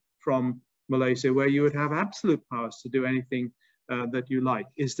secession from Malaysia, where you would have absolute powers to do anything that you like.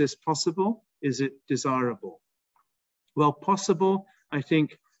 Is this possible? Is it desirable? Well, possible, I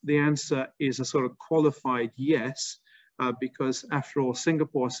think the answer is a sort of qualified yes, because after all,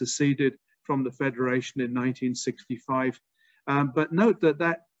 Singapore seceded from the Federation in 1965. But note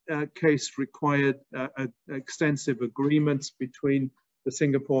that case required extensive agreements between the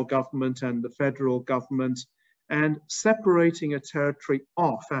Singapore government and the federal government, and separating a territory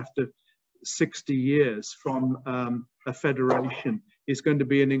off after 60 years from a federation is going to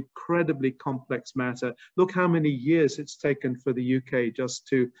be an incredibly complex matter. Look how many years it's taken for the UK just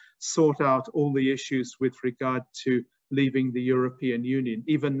to sort out all the issues with regard to leaving the European Union.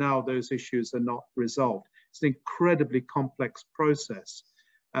 Even now, those issues are not resolved. It's an incredibly complex process.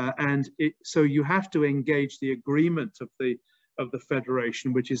 So you have to engage the agreement of the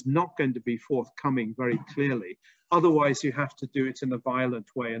Federation, which is not going to be forthcoming very clearly. Otherwise, you have to do it in a violent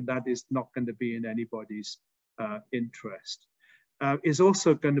way, and that is not going to be in anybody's interest. Is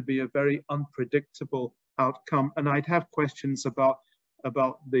also going to be a very unpredictable outcome, and I'd have questions about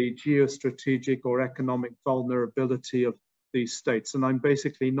the geostrategic or economic vulnerability of these states, and I'm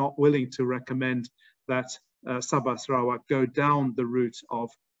basically not willing to recommend that Sabah Sarawak go down the route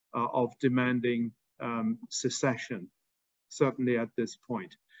of demanding secession, certainly at this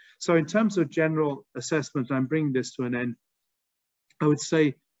point. So in terms of general assessment, I'm bringing this to an end. I would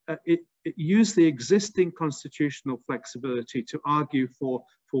say use the existing constitutional flexibility to argue for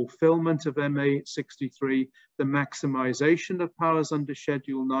fulfillment of MA63, the maximization of powers under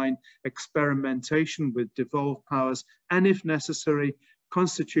Schedule 9, experimentation with devolved powers, and if necessary,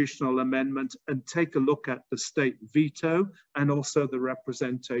 constitutional amendment, and take a look at the state veto and also the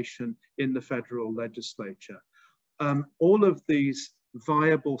representation in the federal legislature. All of these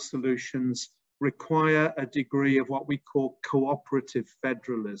viable solutions require a degree of what we call cooperative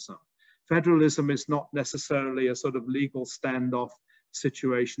federalism. Federalism is not necessarily a sort of legal standoff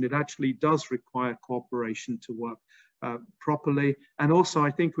situation. It actually does require cooperation to work properly. And also,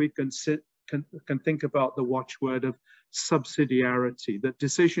 I think we can think about the watchword of subsidiarity, that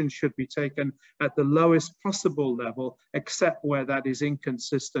decisions should be taken at the lowest possible level, except where that is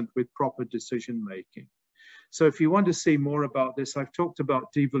inconsistent with proper decision making. So if you want to see more about this, I've talked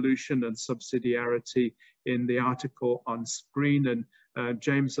about devolution and subsidiarity in the article on screen, and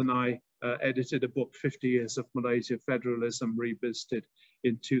James and I edited a book, 50 Years of Malaysia Federalism Revisited,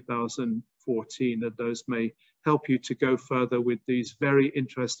 in 2014, and those may help you to go further with these very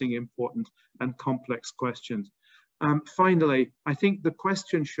interesting, important, and complex questions. Finally, I think the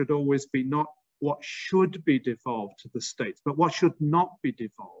question should always be not what should be devolved to the states, but what should not be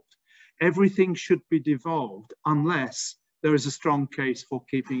devolved. Everything should be devolved unless there is a strong case for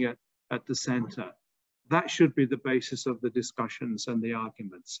keeping it at the center. That should be the basis of the discussions and the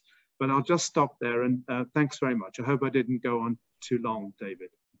arguments. But I'll just stop there, and thanks very much. I hope I didn't go on too long, David.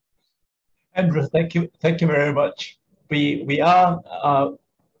 Andrew, thank you very much. We are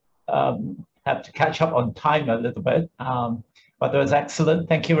have to catch up on time a little bit, but that was excellent.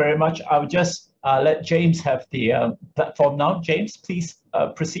 Thank you very much. I would just let James have the platform now. James, please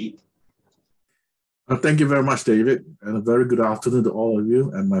proceed. Thank you very much, David, and a very good afternoon to all of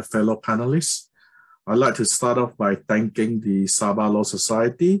you and my fellow panelists. I'd like to start off by thanking the Sabah Law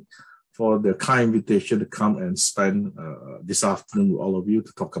Society for the kind invitation to come and spend this afternoon with all of you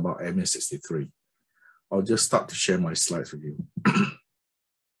to talk about MA 63. I'll just start to share my slides with you.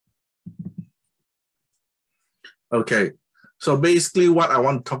 Okay, so basically what I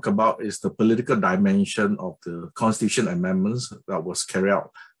want to talk about is the political dimension of the Constitution amendments that was carried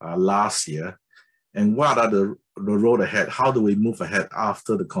out last year, and what are the road ahead? How do we move ahead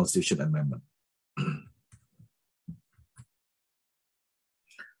after the Constitution amendment?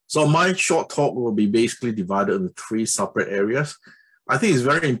 So my short talk will be basically divided into three separate areas. I think it's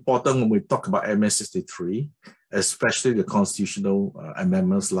very important when we talk about MA 63, especially the constitutional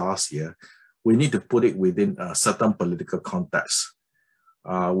amendments last year, we need to put it within a certain political context.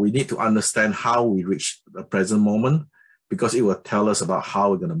 We need to understand how we reach the present moment, because it will tell us about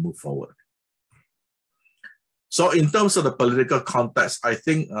how we're going to move forward. So in terms of the political context, I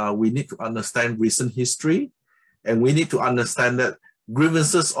think we need to understand recent history, and we need to understand that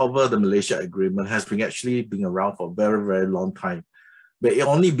grievances over the Malaysia Agreement has actually been around for a very, very long time. But it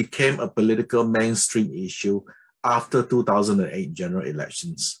only became a political mainstream issue after 2008 general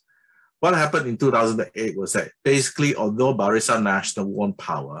elections. What happened in 2008 was that basically, although Barisan Nasional won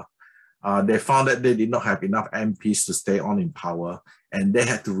power, they found that they did not have enough MPs to stay on in power, and they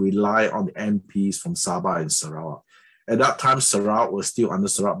had to rely on the MPs from Sabah and Sarawak. At that time, Sarawak was still under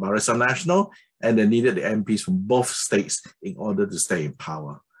Sarawak Barisan Nasional, and they needed the MPs from both states in order to stay in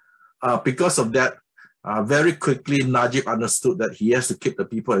power. Because of that, very quickly, Najib understood that he has to keep the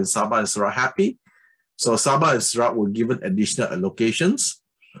people in Sabah and Sarawak happy. So Sabah and Sarawak were given additional allocations.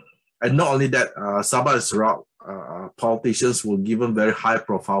 And not only that, Sabah and Sarawak politicians were given very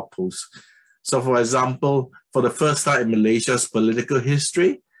high-profile posts. So, for example, for the first time in Malaysia's political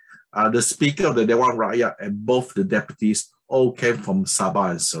history, the Speaker of the Dewan Rakyat and both the deputies all came from Sabah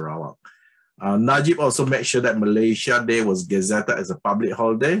and Sarawak. Najib also made sure that Malaysia Day was gazetted as a public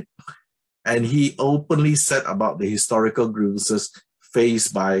holiday, and he openly said about the historical grievances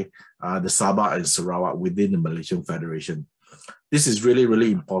faced by the Sabah and Sarawak within the Malaysian Federation. This is really,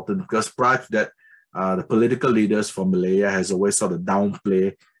 really important, because prior to that, the political leaders from Malaya has always sort of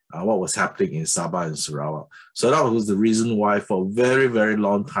downplay what was happening in Sabah and Sarawak. So that was the reason why for a very, very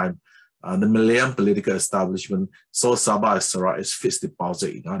long time, the Malayan political establishment saw Sabah and Sarawak as fixed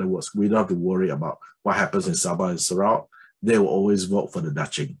deposit. In other words, we don't have to worry about what happens in Sabah and Sarawak. They will always vote for the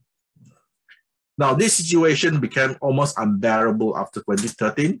Dutching. Now, this situation became almost unbearable after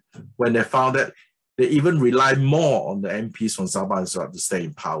 2013, when they found that they even rely more on the MPs from Sabah and Sarawak to stay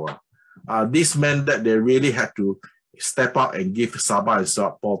in power. This meant that they really had to step up and give Sabah and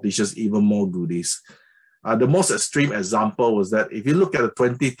Sarawak politicians even more goodies. The most extreme example was that if you look at the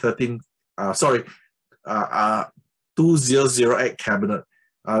 2008 cabinet,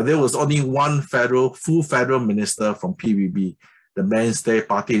 there was only one full federal minister from PBB, the mainstay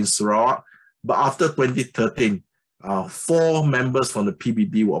party in Sarawak. But after 2013, 4 members from the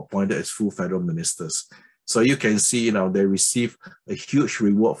PBB were appointed as full federal ministers. So you can see, they received a huge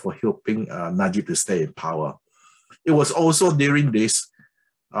reward for helping Najib to stay in power. It was also during this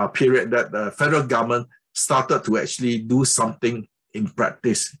period that the federal government started to actually do something in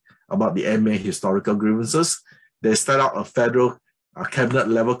practice about the MA historical grievances. They set up a federal cabinet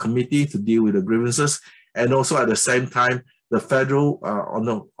level committee to deal with the grievances. And also at the same time, the federal,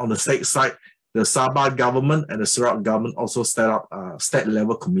 on the state side, the Sabah government and the Sarawak government also set up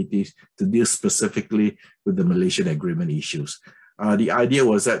state-level committees to deal specifically with the Malaysian Agreement issues. The idea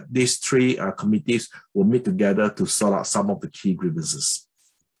was that these three committees will meet together to sort out some of the key grievances.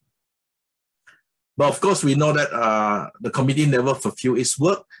 But of course, we know that the committee never fulfilled its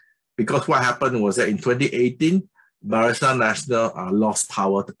work, because what happened was that in 2018, Barisan Nasional lost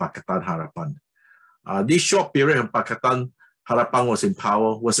power to Pakatan Harapan. This short period when Pakatan Harapan was in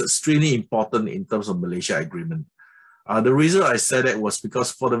power was extremely important in terms of Malaysia Agreement. The reason I said that was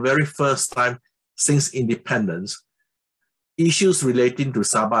because for the very first time since independence, issues relating to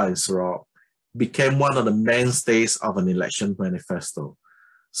Sabah and Sarawak became one of the mainstays of an election manifesto.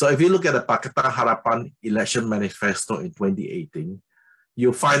 So if you look at the Pakatan Harapan election manifesto in 2018,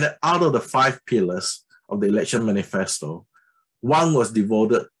 you'll find that out of the 5 pillars of the election manifesto, 1 was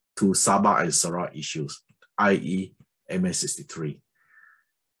devoted to Sabah and Sarawak issues, i.e. MA63.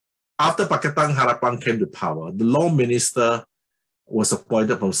 After Pakatan Harapan came to power, the law minister was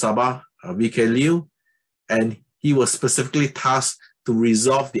appointed from Sabah, VK Liu, and he was specifically tasked to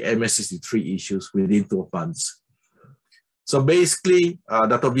resolve the MA63 issues within 12 months. So basically,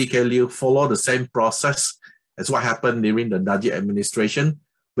 Datuk VK Liu followed the same process as what happened during the Najib administration,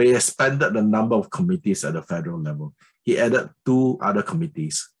 where he expanded the number of committees at the federal level. He added 2 other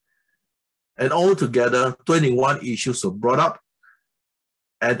committees. And altogether, 21 issues were brought up.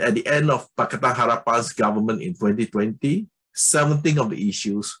 And at the end of Pakatan Harapan's government in 2020, 17 of the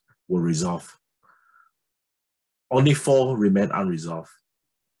issues were resolved. Only 4 remain unresolved.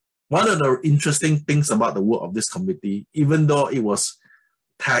 One of the interesting things about the work of this committee, even though it was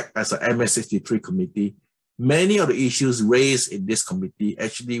tagged as an MA63 committee, many of the issues raised in this committee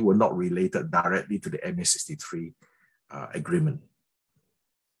actually were not related directly to the MA63 agreement.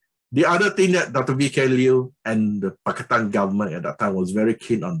 The other thing that Dr. VK Liu and the Pakatan government at that time was very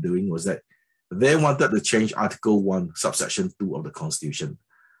keen on doing was that they wanted to change Article 1, subsection 2 of the Constitution.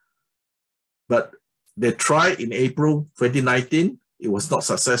 But they tried in April 2019. It was not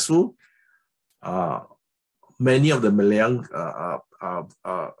successful. Many of the Malayan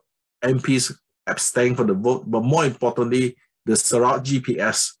MPs abstained from the vote, but more importantly, the Sarawak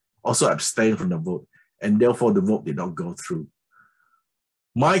GPS also abstained from the vote, and therefore the vote did not go through.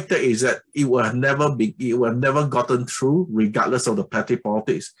 My take is that it would have never gotten through, regardless of the party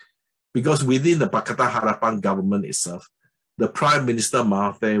politics, because within the Pakatan Harapan government itself, the Prime Minister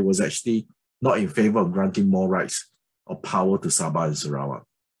Mahathir was actually not in favor of granting more rights or power to Sabah and Sarawak.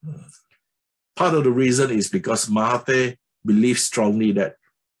 Part of the reason is because Mahathir believes strongly that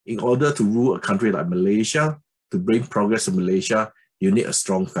in order to rule a country like Malaysia, to bring progress to Malaysia, you need a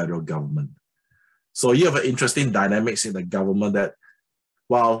strong federal government. So you have an interesting dynamics in the government that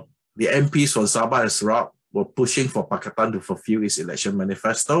while the MPs from Sabah and Sarawak were pushing for Pakatan to fulfill its election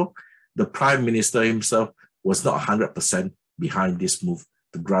manifesto, the Prime Minister himself was not 100% behind this move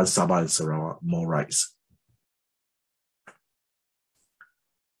to grant Sabah and Sarawak more rights.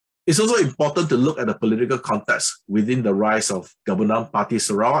 It's also important to look at the political context within the rise of Gabungan Party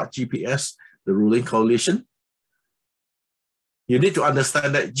Sarawak, GPS, the ruling coalition. You need to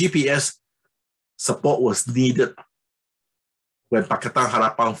understand that GPS support was needed when Pakatan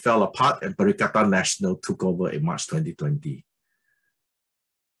Harapan fell apart and Perikatan Nasional took over in March 2020.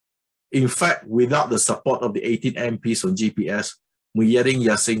 In fact, without the support of the 18 MPs from GPS, Muhyiddin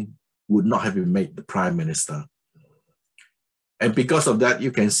Yassin would not have been made the Prime Minister. And because of that,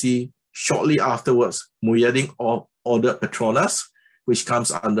 you can see shortly afterwards, Muhyiddin ordered Petronas, which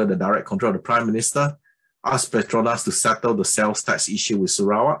comes under the direct control of the Prime Minister, asked Petronas to settle the sales tax issue with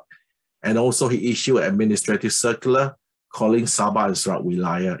Sarawak, and also he issued an administrative circular calling Sabah and Sarawak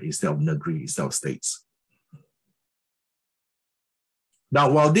Wilayah instead of Negeri, instead of states.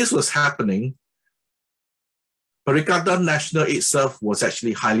 Now, while this was happening, Perikatan Nasional itself was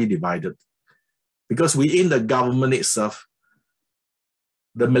actually highly divided, because within the government itself,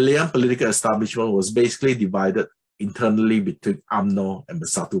 the Malayan political establishment was basically divided internally between UMNO and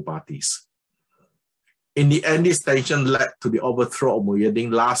Bersatu parties. In the end, this tension led to the overthrow of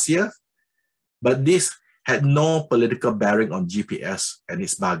Muhyiddin last year, but this had no political bearing on GPS and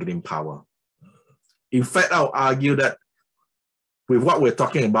its bargaining power. In fact, I'll argue that with what we're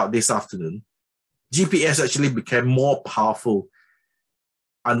talking about this afternoon, GPS actually became more powerful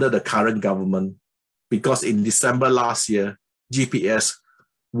under the current government, because in December last year, GPS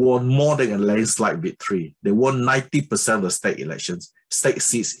won more than a landslide victory. They won 90% of the state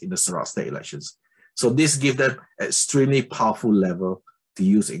seats in the Sarawak state elections. So this gives them an extremely powerful level to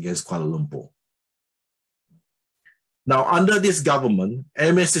use against Kuala Lumpur. Now, under this government,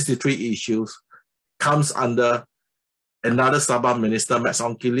 MA63 issues comes under another Sabah Minister, Mat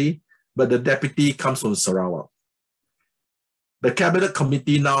Songkili, but the deputy comes from Sarawak. The cabinet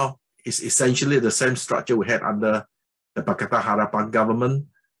committee now is essentially the same structure we had under the Pakatan Harapan government,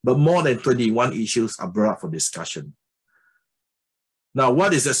 but more than 21 issues are brought up for discussion. Now,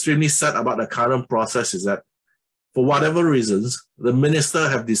 what is extremely sad about the current process is that, for whatever reasons, the minister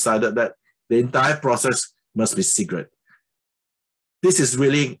have decided that the entire process must be secret. This is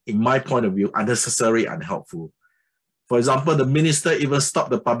really, in my point of view, unnecessary and unhelpful. For example, the minister even stopped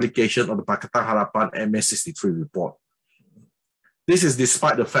the publication of the Pakatan Harapan MA63 report. This is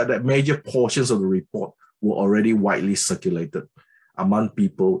despite the fact that major portions of the report were already widely circulated among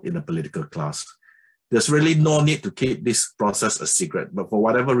people in the political class. There's really no need to keep this process a secret, but for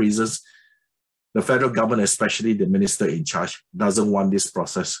whatever reasons, the federal government, especially the minister in charge, doesn't want this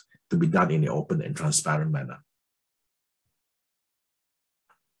process to be done in an open and transparent manner.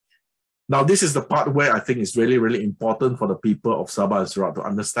 Now, this is the part where I think is really, really important for the people of Sabah and Sarawak to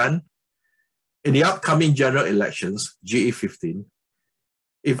understand. In the upcoming general elections, GE15,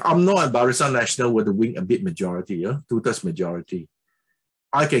 if UMNO and Barisan Nasional were to win a big majority, two-thirds majority,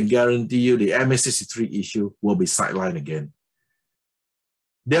 I can guarantee you the MA63 issue will be sidelined again.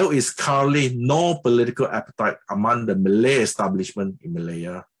 There is currently no political appetite among the Malay establishment in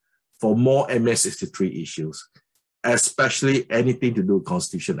Malaya for more MA63 issues, especially anything to do with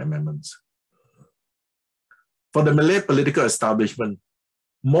constitution amendments. For the Malay political establishment,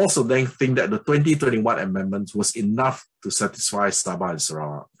 most of them think that the 2021 amendments was enough to satisfy Sabah and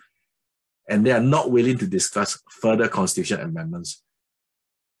Sarawak, and they are not willing to discuss further constitution amendments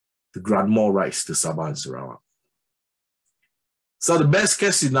to grant more rights to Sabah and Sarawak. So the best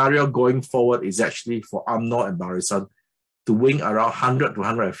case scenario going forward is actually for UMNO and Barisan to win around 100 to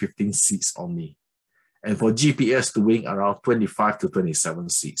 115 seats only, and for GPS to win around 25 to 27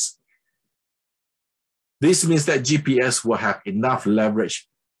 seats. This means that GPS will have enough leverage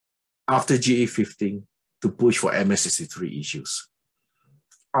after GE15 to push for MA63 issues.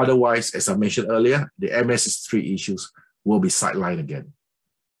 Otherwise, as I mentioned earlier, the MA63 issues will be sidelined again.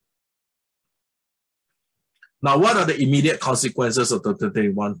 Now, what are the immediate consequences of the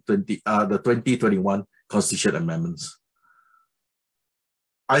 2021 Constitution amendments?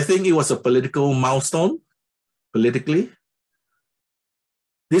 I think it was a political milestone, politically.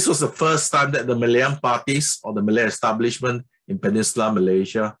 This was the first time that the Malayan parties or the Malay establishment in Peninsular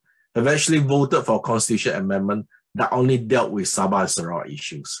Malaysia have actually voted for a constitution amendment that only dealt with Sabah and Sarawak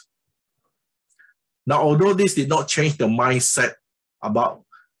issues. Now, although this did not change the mindset about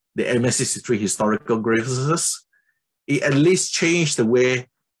the MA63 historical grievances, it at least changed the way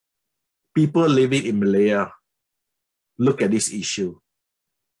people living in Malaya look at this issue.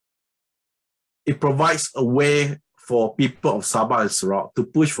 It provides a way for people of Sabah and Sarawak to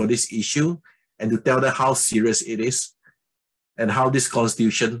push for this issue and to tell them how serious it is and how this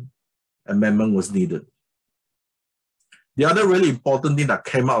constitution amendment was needed. The other really important thing that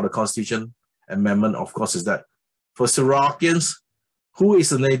came out of the constitution amendment, of course, is that for Sarawakians, who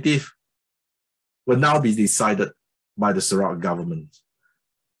is a native will now be decided by the Sarawak government.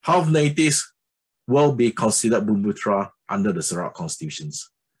 Half natives will be considered Bumiputera under the Sarawak constitutions.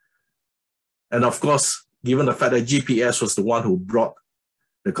 And of course, given the fact that GPS was the one who brought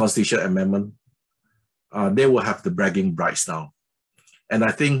the constitution amendment, they will have the bragging rights now. And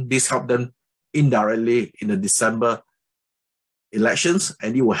I think this helped them indirectly in the December elections,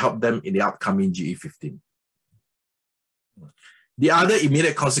 and it will help them in the upcoming GE15. The other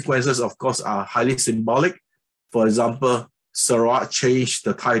immediate consequences, of course, are highly symbolic. For example, Sarawak changed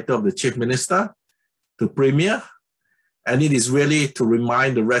the title of the Chief Minister to Premier, and it is really to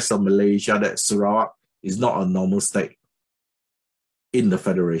remind the rest of Malaysia that Sarawak is not a normal state in the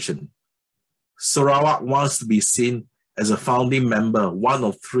Federation. Sarawak wants to be seen as a founding member, one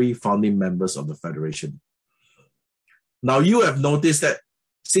of 3 founding members of the Federation. Now, you have noticed that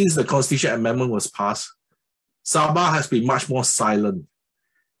since the Constitution Amendment was passed, Sabah has been much more silent.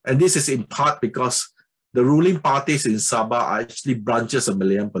 And this is in part because the ruling parties in Sabah are actually branches of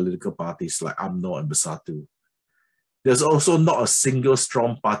Malayan political parties like UMNO and Bersatu. There's also not a single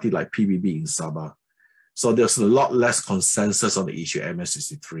strong party like PBB in Sabah. So there's a lot less consensus on the issue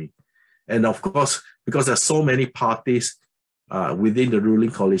MA63. And of course, because there's so many parties within the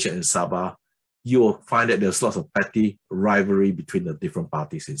ruling coalition in Sabah, you will find that there's lots of petty rivalry between the different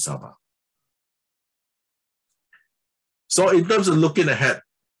parties in Sabah. So in terms of looking ahead,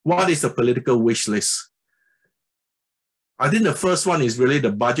 what is the political wish list? I think the first one is really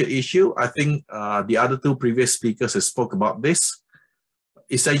the budget issue. I think the other 2 previous speakers have spoke about this.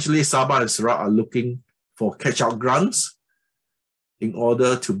 Essentially, Sabah and Sarawak are looking for catch-up grants in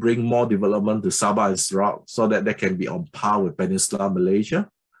order to bring more development to Sabah and Sarawak so that they can be on par with Peninsular Malaysia.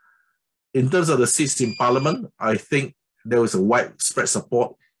 In terms of the seats in Parliament, I think there was a widespread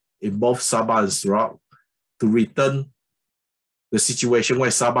support in both Sabah and Sarawak to return the situation where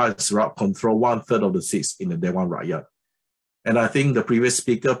Sabah and Sarawak control 1/3 of the seats in the Dewan Rakyat. And I think the previous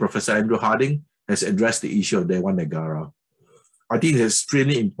speaker, Professor Andrew Harding, has addressed the issue of Dewan Negara. I think it's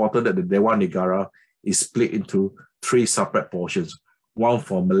extremely important that the Dewan Negara is split into 3 separate portions, one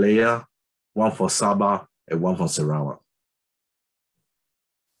for Malaya, one for Sabah, and one for Sarawak.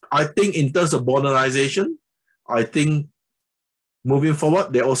 I think in terms of modernization, I think moving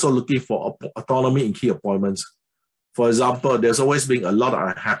forward, they're also looking for autonomy in key appointments. For example, there's always been a lot of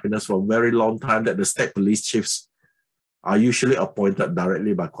unhappiness for a very long time that the state police chiefs are usually appointed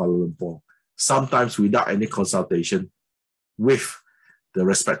directly by Kuala Lumpur, sometimes without any consultation with the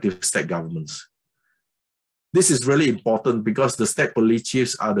respective state governments. This is really important because the state police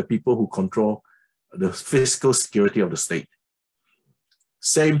chiefs are the people who control the physical security of the state.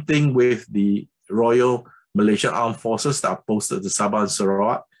 Same thing with the Royal Malaysian Armed Forces that are posted to Sabah and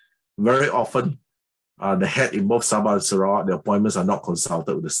Sarawak. Very often, the head in both Sabah and Sarawak, the appointments are not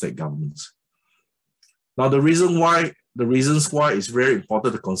consulted with the state governments. Now, the reasons why it's very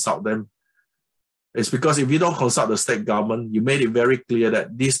important to consult them is because if you don't consult the state government, you made it very clear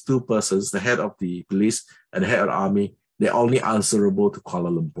that these 2 persons, the head of the police and the head of the army, they're only answerable to Kuala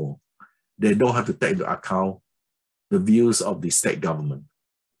Lumpur. They don't have to take into account the views of the state government.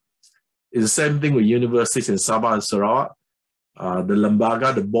 It's the same thing with universities in Sabah and Sarawak. The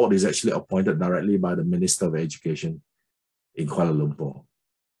Lembaga, the board is actually appointed directly by the Minister of Education in Kuala Lumpur.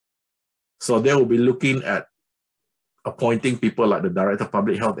 So they will be looking at appointing people like the Director of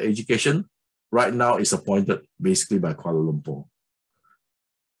Public Health Education. Right now is appointed basically by Kuala Lumpur.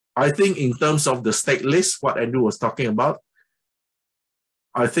 I think in terms of the state list, what Andrew was talking about,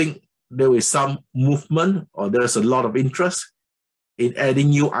 I think there is some movement or there's a lot of interest in adding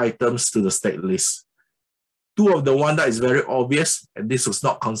new items to the state list. 2 of the one that is very obvious, and this was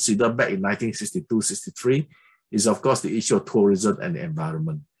not considered back in 1962-63, is of course the issue of tourism and the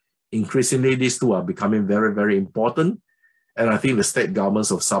environment. Increasingly, these 2 are becoming very, very important. And I think the state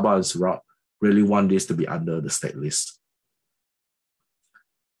governments of Sabah and Sarawak really want this to be under the state list.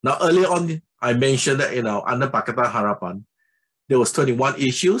 Now, earlier on, I mentioned that under Pakatan Harapan, there was 21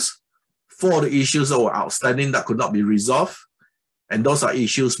 issues. 4 of the issues that were outstanding that could not be resolved. And those are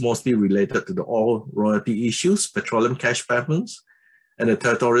issues mostly related to the oil royalty issues, petroleum cash payments, and the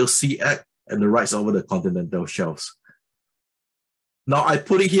Territorial Sea Act, and the rights over the continental shelves. Now, I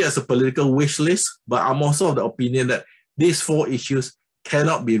put it here as a political wish list, but I'm also of the opinion that these 4 issues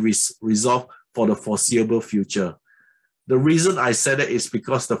cannot be resolved for the foreseeable future. The reason I said it is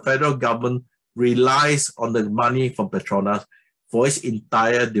because the federal government relies on the money from Petronas for its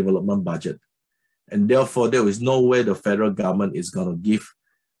entire development budget. And therefore, there is no way the federal government is going to give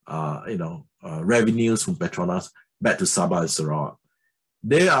revenues from Petronas back to Sabah and Sarawak.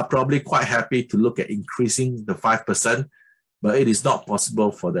 They are probably quite happy to look at increasing the 5%, but it is not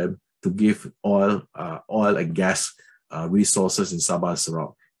possible for them to give oil and gas resources in Sabah and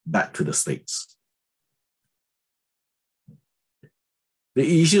Sarawak back to the states.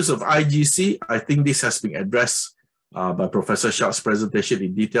 The issues of IGC, I think this has been addressed by Professor Shad's presentation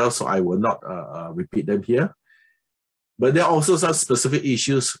in detail, so I will not repeat them here. But there are also some specific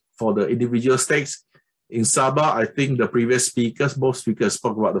issues for the individual states. In Sabah, I think the previous speakers, both speakers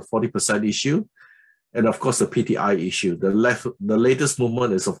spoke about the 40% issue, and of course the PTI issue. The latest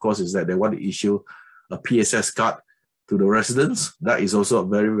movement is, of course, is that they want to issue a PSS card to the residents. That is also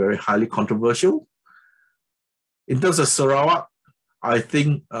very, very highly controversial. In terms of Sarawak, I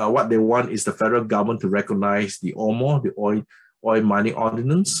think what they want is the federal government to recognize the OMO, the Oil Mining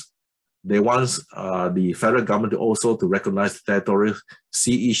Ordinance. They want the federal government to also to recognize the territorial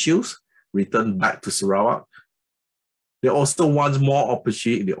sea issues, return back to Sarawak. They also want more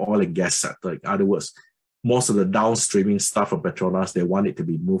opportunity in the oil and gas sector. In other words, most of the downstreaming stuff from Petronas, they want it to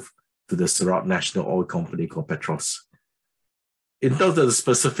be moved to the Sarawak National Oil Company called Petros. In terms of the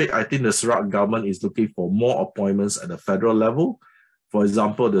specific, I think the Sarawak government is looking for more appointments at the federal level. For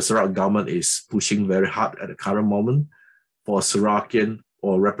example, the Sarawak government is pushing very hard at the current moment for a Sarawakian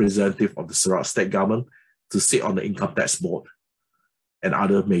or representative of the Sarawak state government to sit on the income tax board and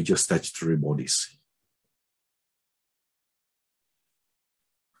other major statutory bodies.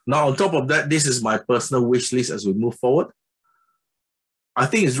 Now, on top of that, this is my personal wish list as we move forward. I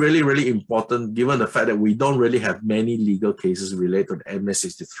think it's really, really important given the fact that we don't really have many legal cases related to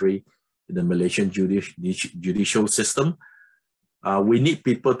MS-63 in the Malaysian judicial system. We need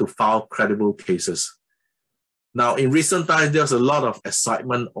people to file credible cases. Now, in recent times, there's a lot of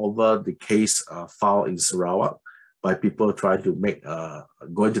excitement over the case filed in Sarawak by people trying to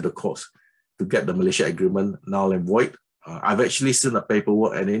go into the courts to get the Malaysia Agreement null and void. I've actually seen the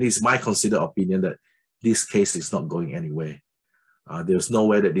paperwork, and it is my considered opinion that this case is not going anywhere. There's no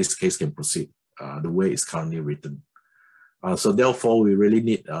way that this case can proceed the way it's currently written. So therefore, we really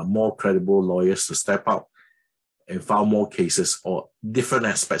need more credible lawyers to step up and file more cases or different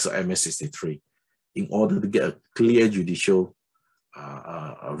aspects of MS-63 in order to get a clear judicial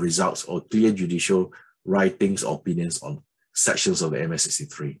results or clear judicial writings or opinions on sections of the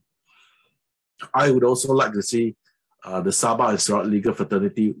MS-63. I would also like to see the Sabah and Sarawak legal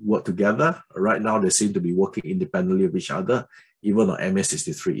fraternity work together. Right now, they seem to be working independently of each other, even on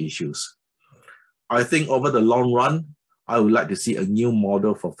MS-63 issues. I think over the long run, I would like to see a new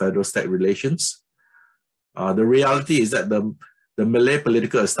model for federal-state relations. The reality is that the Malay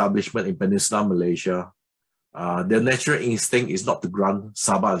political establishment in Peninsular Malaysia, their natural instinct is not to grant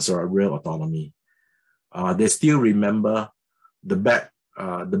Sabah and Sarawak real autonomy. They still remember the bad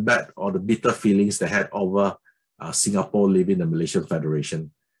or the bitter feelings they had over Singapore leaving the Malaysian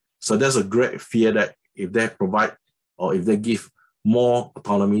Federation. So there's a great fear that if they provide or if they give more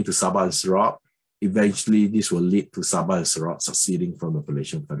autonomy to Sabah and Sarawak, eventually this will lead to Sabah and Sarawak succeeding from the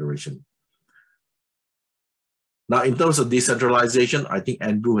Malaysian Federation. Now, in terms of decentralization, I think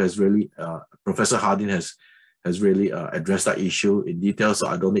Andrew has really, Professor Hardin has really addressed that issue in detail, so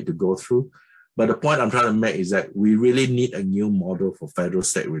I don't need to go through. But the point I'm trying to make is that we really need a new model for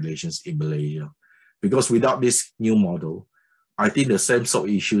federal-state relations in Malaysia. Because without this new model, I think the same sort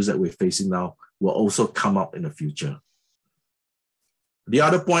of issues that we're facing now will also come up in the future. The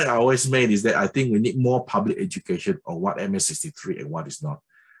other point I always made is that I think we need more public education on what MS-63 and what is not.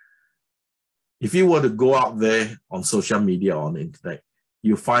 If you were to go out there on social media or on the internet,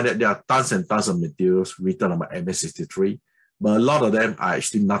 you find that there are tons and tons of materials written about MS-63, but a lot of them are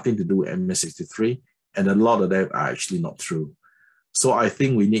actually nothing to do with MS-63, and a lot of them are actually not true. So I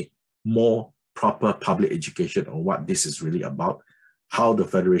think we need more proper public education on what this is really about, how the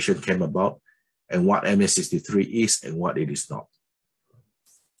Federation came about, and what MS-63 is and what it is not.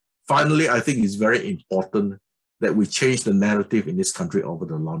 Finally, I think it's very important that we change the narrative in this country over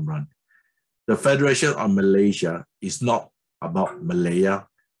the long run. The Federation of Malaysia is not about Malaya,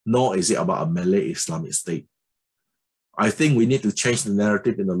 nor is it about a Malay Islamic state. I think we need to change the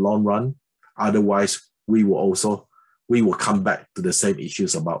narrative in the long run. Otherwise, we will come back to the same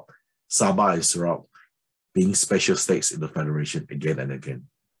issues about Sabah and Sarawak being special states in the Federation again and again.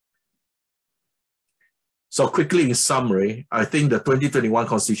 So quickly in summary, I think the 2021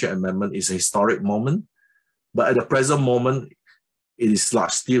 Constitution Amendment is a historic moment, but at the present moment, it is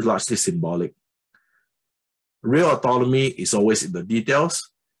still largely symbolic. Real autonomy is always in the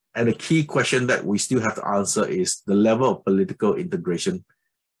details, and the key question that we still have to answer is the level of political integration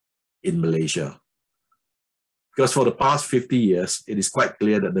in Malaysia. Because for the past 50 years, it is quite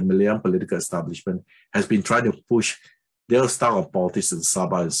clear that the Malayan political establishment has been trying to push their style of politics in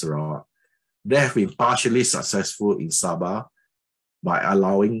Sabah and Sarawak. They have been partially successful in Sabah by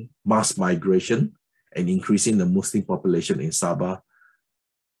allowing mass migration and increasing the Muslim population in Sabah,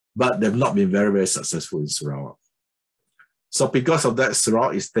 but they've not been very, very successful in Sarawak. So because of that,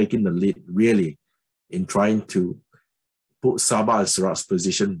 Sarawak is taking the lead really in trying to put Sabah and Sarawak's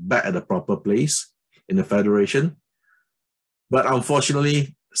position back at the proper place in the Federation. But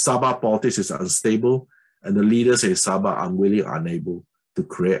unfortunately, Sabah politics is unstable and the leaders in Sabah are unwilling or unable to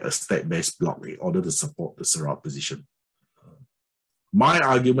create a state-based bloc in order to support the Sarawak position. My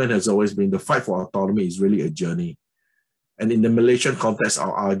argument has always been the fight for autonomy is really a journey. And in the Malaysian context,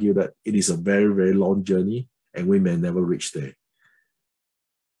 I'll argue that it is a very, very long journey and we may never reach there.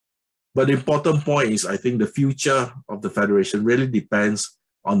 But the important point is I think the future of the Federation really depends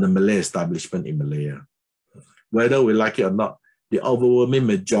on the Malay establishment in Malaya. Whether we like it or not, the overwhelming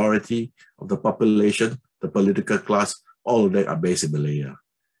majority of the population, the political class, all of them are based in Malaya.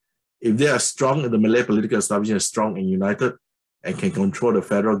 If they are strong, the Malay political establishment is strong and united and can control the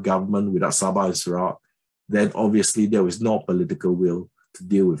federal government without Sabah and Sarawak, then obviously there is no political will to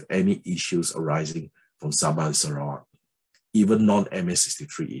deal with any issues arising from Sabah and Sarawak, even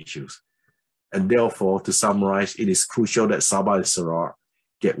non-MS-63 issues. And therefore, to summarize, it is crucial that Sabah and Sarawak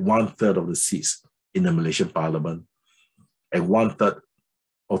get 1/3 of the seats in the Malaysian Parliament and 1/3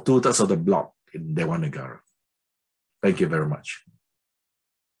 or 2/3 of the bloc in Dewan Negara. Thank you very much.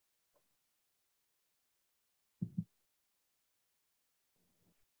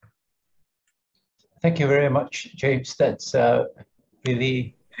 Thank you very much, James. That's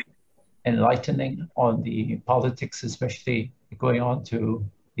really enlightening on the politics, especially going on to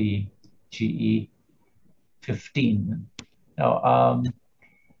the GE15. Now,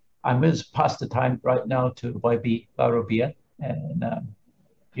 I'm going to pass the time right now to YB Baru Bian, and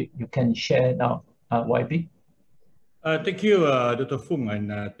You can share now, YB. Thank you, Dr. Fung,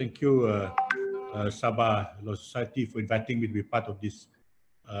 and thank you, Sabah Law Society, for inviting me to be part of this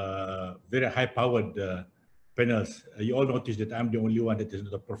very high-powered panels. You all notice that I'm the only one that is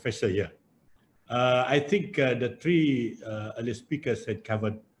not a professor here. I think the three earlier speakers had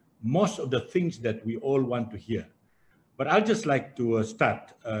covered most of the things that we all want to hear. But I'd just like to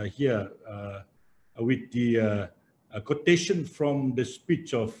start here with the quotation from the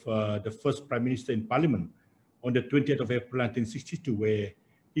speech of the first Prime Minister in Parliament on the 20th of April 1962, where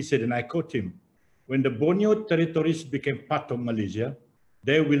he said, and I quote him, "When the Borneo territories became part of Malaysia,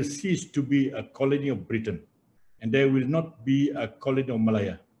 there will cease to be a colony of Britain, and there will not be a colony of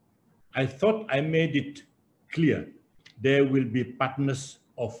Malaya. I thought I made it clear there will be partners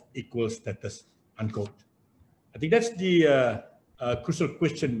of equal status," unquote. I think that's the crucial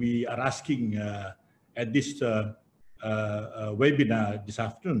question we are asking at this webinar this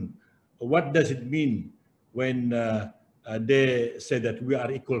afternoon. What does it mean when they say that we are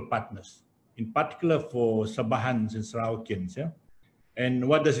equal partners, in particular for Sabahans and Sarawakians? Yeah? And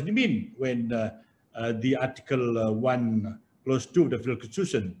what does it mean when the Article 1, Clause 2 of the Federal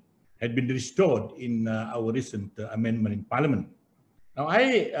Constitution had been restored in our recent amendment in Parliament? Now,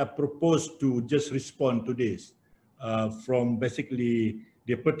 I propose to just respond to this from basically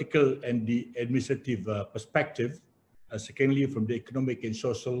the political and the administrative perspective, secondly from the economic and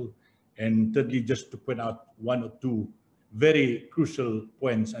social, and thirdly just to point out one or two very crucial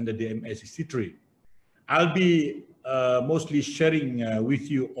points under the MA63. I'll be mostly sharing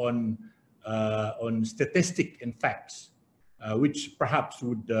with you on statistics and facts, which perhaps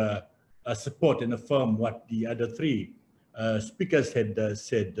would support and affirm what the other three speakers had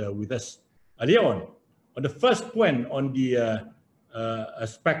said with us earlier on. On the first point, on the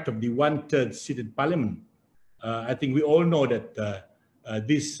aspect of the one-third seat in Parliament, I think we all know that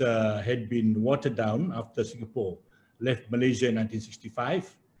this had been watered down after Singapore left Malaysia in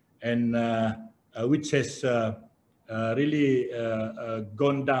 1965, and which has really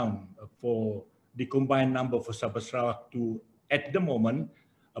gone down for the combined number for Sabah Sarawak to, at the moment,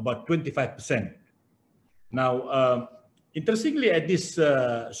 about 25%. Now, interestingly, at this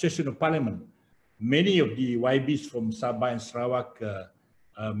session of Parliament, many of the YBs from Sabah and Sarawak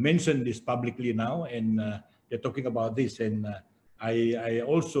mentioned this publicly now, and they're talking about this. And I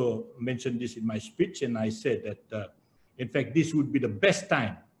also mentioned this in my speech, and I said that, in fact, this would be the best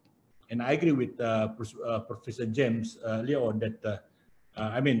time. And I agree with Professor James earlier on that,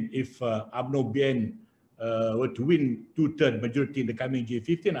 I mean, if UMNO Bian were to win 2/3 majority in the coming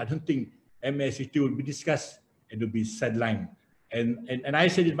G15, I don't think MA62 will be discussed and will be sidelined. And I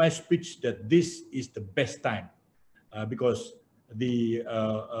said in my speech that this is the best time because the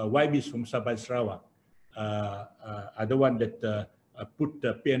YBs from Sabah and Sarawak are the one that put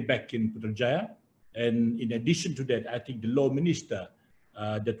the PN back in Putrajaya. And in addition to that, I think the law minister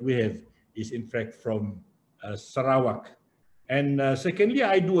that we have is in fact from Sarawak. And secondly,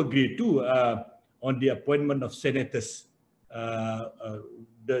 I do agree too on the appointment of senators.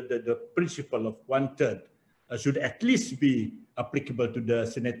 The principle of 1/3 should at least be applicable to the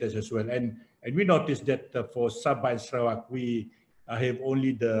senators as well. And we noticed that for Sabah and Sarawak, we have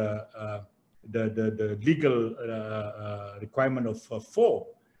only the legal requirement of 4.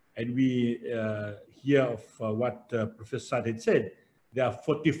 And we hear of what Professor Shad had said. There are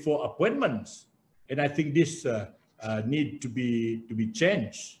 44 appointments, and I think this need to be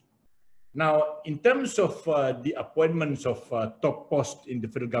changed. Now, in terms of the appointments of top posts in the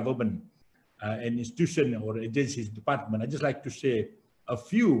federal government and institution or agencies department, I'd just like to say a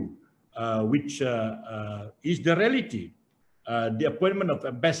few which is the reality. The appointment of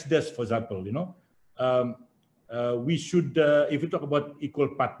ambassadors, for example, you know, we should, if we talk about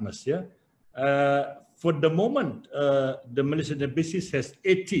equal partners, yeah, for the moment, the Malaysian embassy has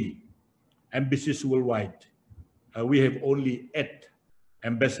 80 embassies worldwide. We have only 8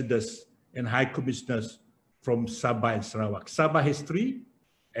 ambassadors and high commissioners from Sabah and Sarawak. Sabah has 3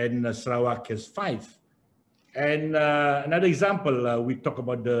 and Sarawak has 5. And another example, we talk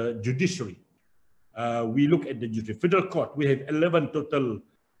about the judiciary. We look at the judiciary. Federal court, we have 11 total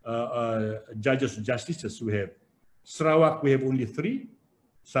judges and justices we have. Sarawak, we have only 3.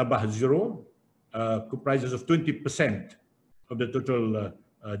 Sabah, 0. Comprises of 20% of the total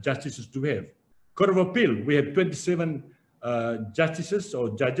justices we have. Court of Appeal, we have 27 justices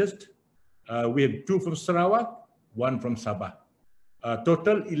or judges. We have 2 from Sarawak, 1 from Sabah.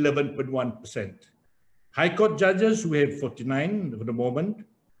 Total 11.1%. High Court judges, we have 49 for the moment.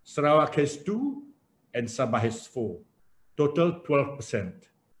 Sarawak has 2 and Sabah has 4. Total 12%.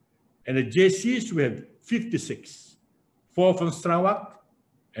 And the JCs, we have 56. 4 from Sarawak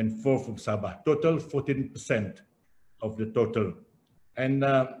and 4 from Sabah. Total 14% of the total. And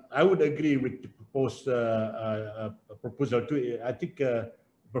I would agree with the proposed proposal too. I think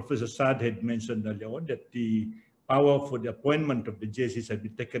Professor Shad had mentioned earlier on that the power for the appointment of the JCs had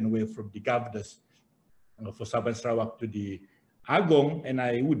been taken away from the governors for Sabah and Sarawak to the Agong, and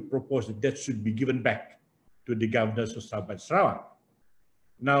I would propose that that should be given back to the governors of Sabah and Sarawak.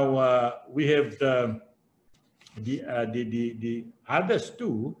 Now we have the others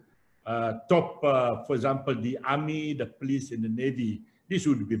too. Top, for example, the Army, the Police, and the Navy. This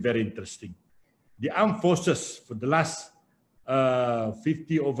would be very interesting. The Armed Forces, for the last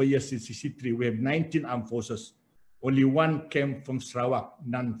 50 over years since 63, we have 19 Armed Forces. Only 1 came from Sarawak,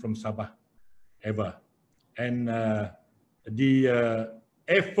 none from Sabah, ever. And the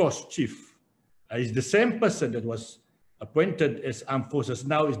Air Force Chief is the same person that was appointed as Armed Forces,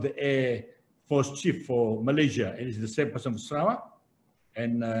 now is the Air Force Chief for Malaysia, and is the same person for Sarawak.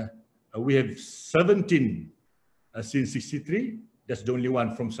 And we have 17 since 63. That's the only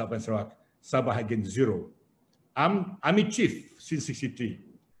one from Sabah and Sarawak. Sabah again 0. Army Chief since 63,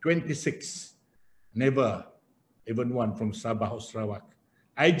 26. Never even one from Sabah or Sarawak.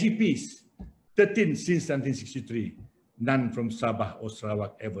 IGPs, 13 since 1963. None from Sabah or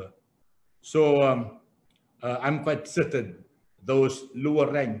Sarawak ever. So I'm quite certain those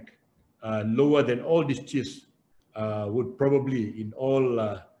lower rank, lower than all these chiefs, would probably, in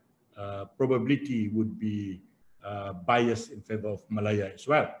all probability, would be biased in favor of Malaya as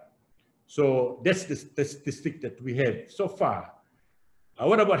well. So that's the statistic that we have so far.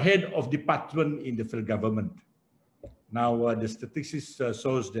 What about head of department in the federal government? Now the statistics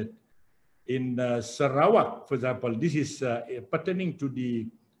shows that in Sarawak, for example, this is pertaining to the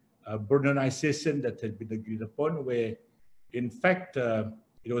Bruneiization that had been agreed upon, where in fact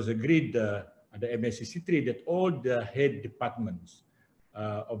it was agreed under MA63 that all the head departments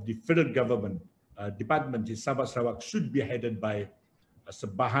of the federal government department in Sabah Sarawak should be headed by a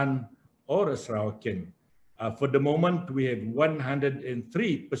Sabahan or a Sarawakian. For the moment, we have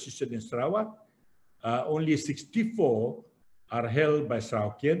 103 positions in Sarawak. Only 64 are held by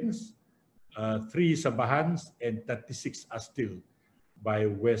Sarawakians, 3 Sabahans, and 36 are still by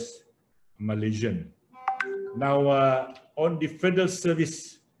West Malaysian. Now, on the federal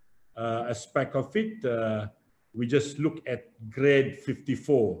service aspect of it, we just look at grade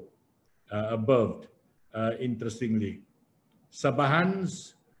 54 above, interestingly.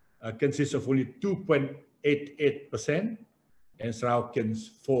 Sabahans consist of only 2.88% and Sarawakians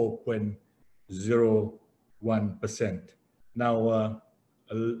 4.01%. Now,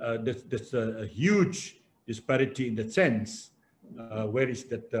 that's a huge disparity in that sense. Where is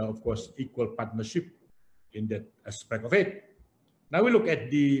that, of course, equal partnership in that aspect of it? Now we look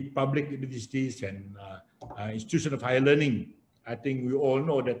at the public universities and institution of higher learning. I think we all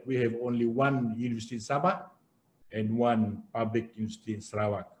know that we have only 1 university in Sabah and 1 public university in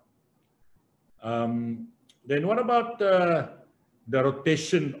Sarawak. Then what about the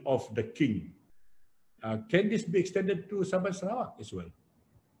rotation of the king? Can this be extended to Sabah and Sarawak as well?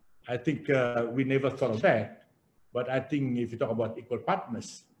 I think we never thought of that, but I think if you talk about equal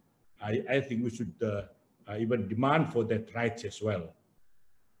partners, I think we should even demand for that rights as well.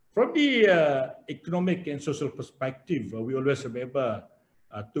 From the economic and social perspective, we always remember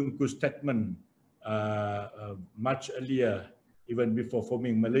Tunku's statement much earlier, even before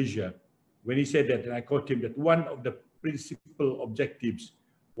forming Malaysia, when he said that, and I quote him, that one of the principal objectives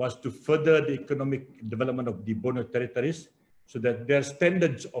was to further the economic development of the Bono territories so that their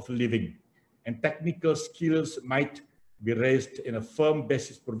standards of living and technical skills might be raised in a firm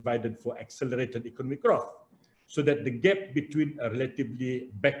basis provided for accelerated economic growth, so that the gap between a relatively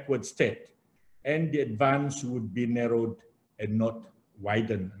backward state and the advance would be narrowed and not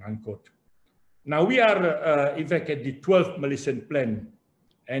widened, unquote. Now we are, in fact, at the 12th Malaysian Plan,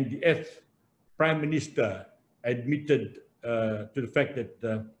 and the 8th Prime Minister admitted to the fact that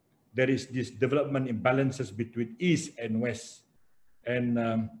there is this development imbalances between East and West. And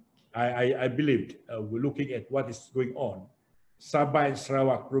I believed, we're looking at what is going on, Sabah and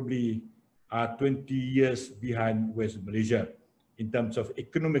Sarawak probably are 20 years behind West Malaysia in terms of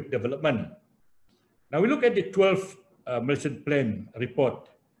economic development. Now we look at the 12th Malaysian Plan report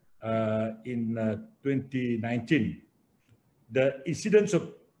in 2019. The incidence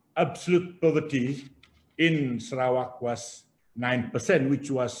of absolute poverty in Sarawak was 9%,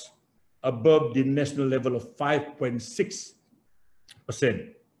 which was above the national level of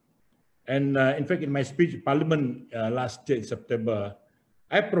 5.6%. And in fact, in my speech in Parliament last year in September,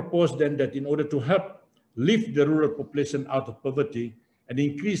 I proposed then that in order to help lift the rural population out of poverty and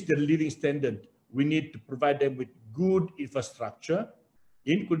increase their living standard, we need to provide them with good infrastructure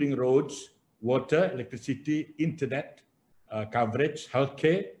including roads, water, electricity, internet coverage,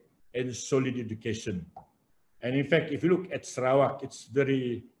 healthcare, and solid education. And in fact, if you look at Sarawak, it's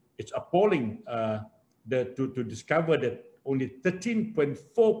appalling to discover that only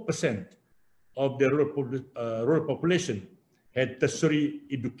 13.4% of the rural population had tertiary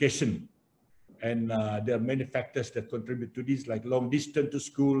education. And there are many factors that contribute to this, like long distance to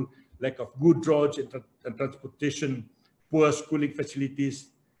school, lack of good roads and transportation, poor schooling facilities.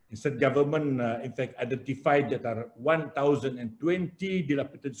 Instead, government, in fact, identified that there are 1,020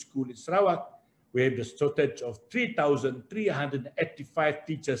 dilapidated schools in Sarawak. We have the shortage of 3,385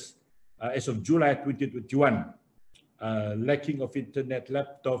 teachers as of July 2021, lacking of internet,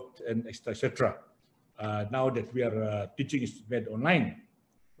 laptop, and etc. Now that we are teaching is made online.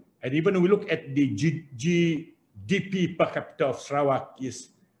 And even when we look at the GDP per capita of Sarawak is,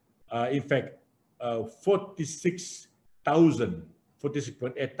 in fact,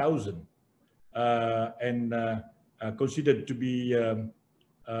 46.8 thousand, and considered to be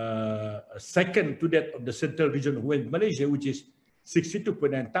second to that of the central region of Malaysia, which is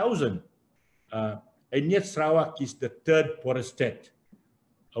 62.9 thousand. And yet Sarawak is the third poorest state.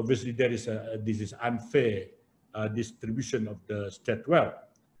 Obviously, this is unfair distribution of the state wealth.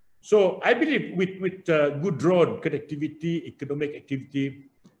 So I believe with good road connectivity, economic activity,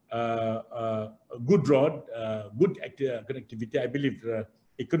 good road, good connectivity, I believe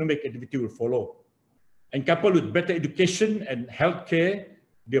economic activity will follow. And coupled with better education and healthcare,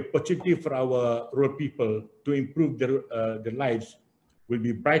 the opportunity for our rural people to improve their lives will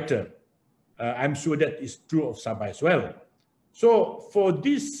be brighter. I'm sure that is true of Sabah as well. So for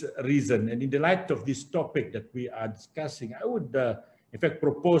this reason, and in the light of this topic that we are discussing, I would in fact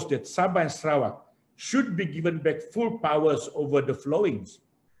propose that Sabah and Sarawak should be given back full powers over the flowings.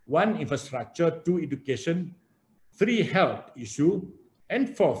 1, infrastructure, 2, education, 3, health issue, and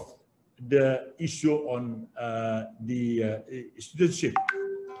 4th, the issue on the studentship,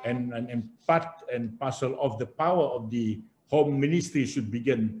 and part and parcel of the power of the Home Ministry should be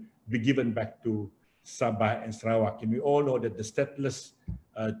given back to Sabah and Sarawak. And we all know that the stateless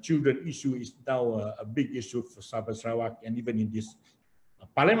children issue is now a big issue for Sabah and Sarawak, and even in this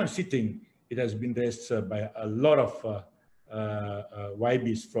parliament sitting, it has been raised by a lot of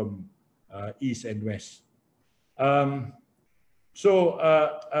YBs from East and West. So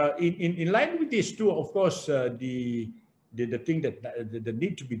in line with this too, of course, the thing that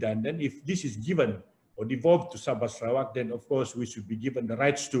need to be done, then if this is given or devolved to Sabah Sarawak, then of course we should be given the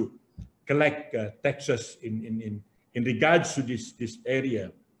rights to collect taxes in regards to this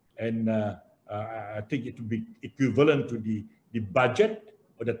area, and I think it would be equivalent to the budget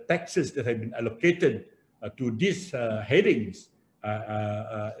or the taxes that have been allocated to these headings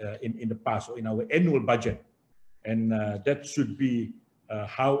in the past or in our annual budget. And that should be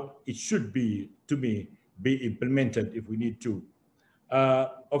how it should be, to me, be implemented if we need to.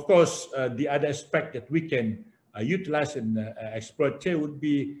 Of course, the other aspect that we can utilize and exploit here would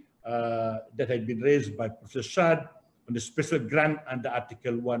be that had been raised by Professor Shad on the special grant under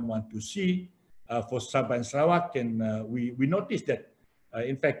Article 112C for Sabah and Sarawak. And we noticed that,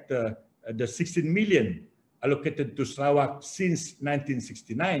 in fact, the 16 million allocated to Sarawak since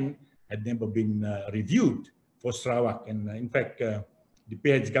 1969 had never been reviewed for Sarawak. And in fact, the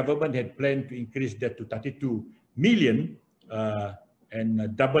PH government had planned to increase that to 32 million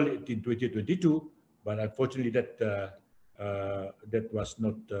and double it in 2022. But unfortunately, that was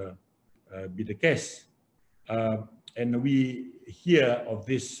not be the case. And we hear of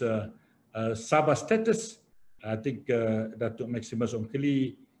this Sabah status. I think Datuk Maximus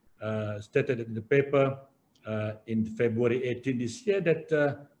Ongkeli stated in the paper in February 18 this year that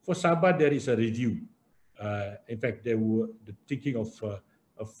for Sabah there is a review. In fact, they were thinking of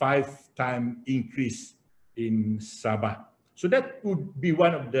a 5-time increase in Sabah. So that would be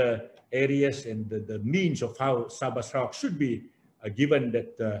one of the areas and the means of how Sabah Sarawak should be given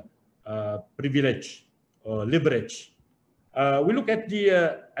that privilege or leverage. We look at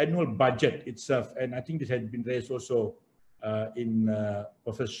the annual budget itself, and I think this has been raised also in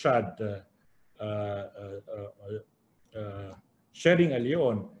Professor Shad sharing earlier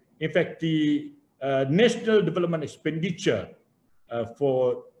on. In fact, the national development expenditure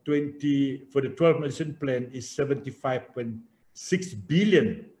for the 12 Malaysian plan is 75.6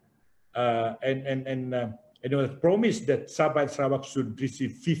 billion, and it was promised that Sabah and Sarawak should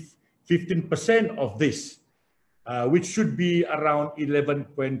receive 15% of this, which should be around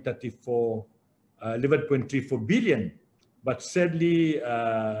 11.34 billion. But sadly,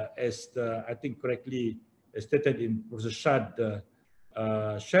 as I think correctly stated in Professor Shad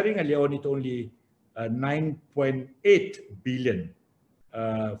sharing earlier on, it only 9.8 billion.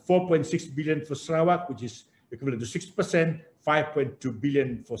 4.6 billion for Sarawak, which is equivalent to 6%, 5.2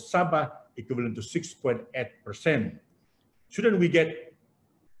 billion for Sabah, equivalent to 6.8%. Shouldn't we get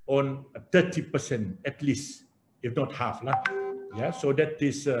on 30% at least, if not half, lah? Yeah, so that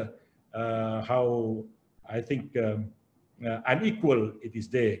is how I think unequal it is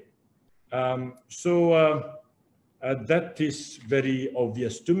there. That is very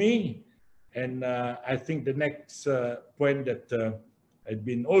obvious to me, and I think the next point that had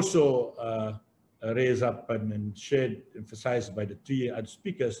been also raised up and shared, emphasized by the three other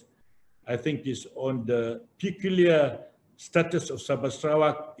speakers, I think is on the peculiar status of Sabah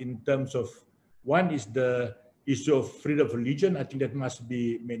Sarawak in terms of, one is the issue of freedom of religion. I think that must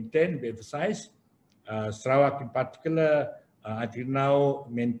be maintained, be emphasized. Sarawak in particular, until now,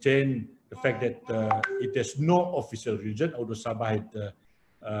 maintain the fact that it has no official religion, although Sabah had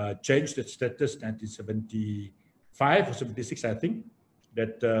changed its status in 1975 or 76, I think.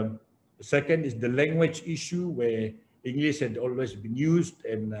 That the second is the language issue, where English had always been used,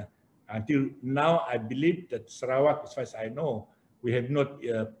 and until now, I believe that Sarawak, as far as I know, we have not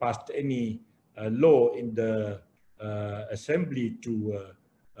passed any law in the assembly to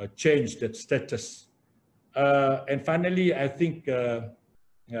change that status. And finally, I think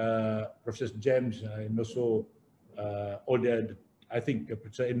Professor James and also all the, I think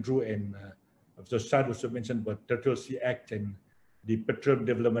Professor Andrew and Professor Shad also mentioned about Territorial Sea Act and the Petroleum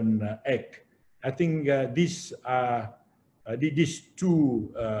Development Act. I think these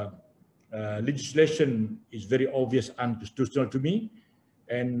two legislation is very obvious unconstitutional to me,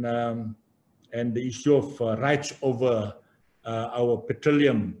 and the issue of rights over our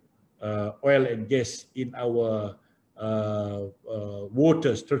petroleum, oil and gas in our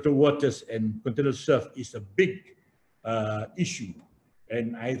waters, territorial waters and continental shelf is a big issue,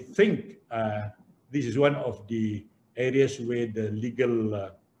 and I think this is one of the areas where the legal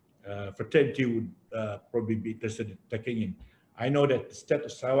fraternity would probably be interested in taking in. I know that the state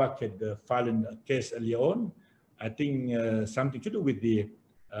of Sarawak had filed a case earlier on. I think something to do with the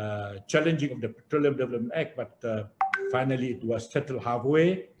challenging of the Petroleum Development Act, but finally it was settled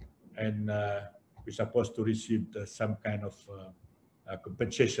halfway, and we're supposed to receive some kind of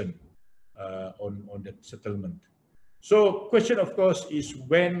compensation on that settlement. So question, of course, is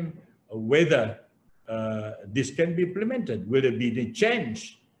when, whether this can be implemented. Will there be the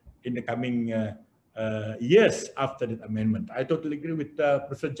change in the coming years after that amendment? I totally agree with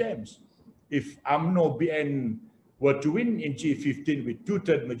Professor James. If UMNO BN were to win in G15 with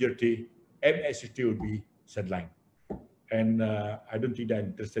 2/3 majority, MSCT would be sidelined. And I don't think they're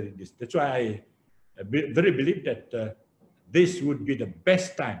interested in this. That's why I very believe that this would be the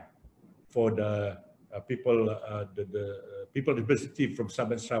best time for the people, the people representative from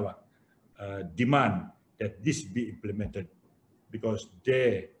Sabah and Sarawak demand that this be implemented, because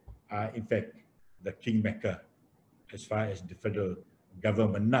they are in fact the kingmaker as far as the federal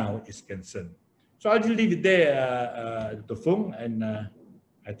government now is concerned. So I'll just leave it there, Dr. Fung, and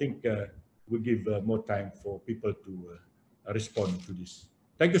I think we'll give more time for people to respond to this.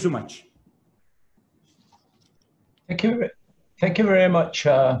 Thank you so much. Thank you very much,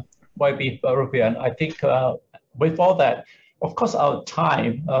 YB Faruqi. And I think with all that, of course, our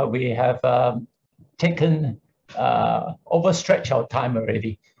time, we have taken, overstretched our time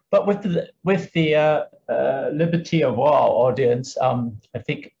already. But with the liberty of our audience, I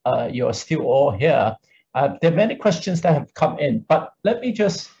think you're still all here. There are many questions that have come in, but let me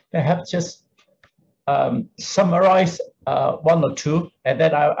just perhaps just summarize one or two, and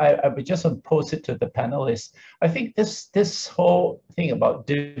then I will just pose it to the panelists. I think this whole thing about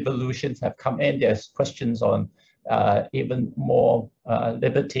devolutions have come in. There's questions on even more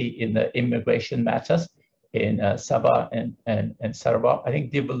liberty in the immigration matters in Sabah and Sarawak. I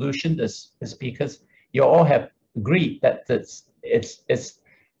think devolution, the speakers, you all have agreed that it's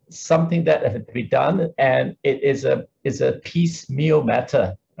something that has to be done, and it is a piecemeal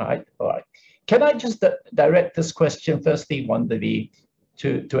matter, right? All right. Can I just direct this question firstly,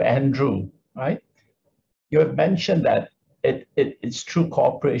 to Andrew, right? You have mentioned that it's true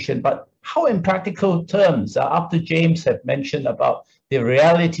cooperation, but how in practical terms, after James have mentioned about the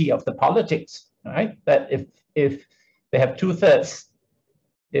reality of the politics, right? That if they have 2/3,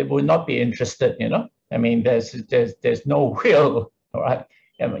 they will not be interested, you know? I mean, there's no will, all right?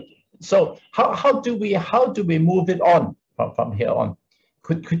 I mean, so how do we move it on from here on?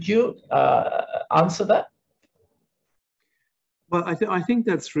 Could you answer that? Well, I think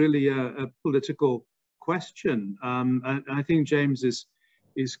that's really a political question, and I think James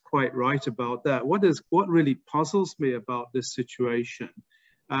is quite right about that. What really puzzles me about this situation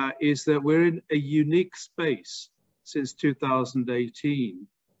is that we're in a unique space since 2018,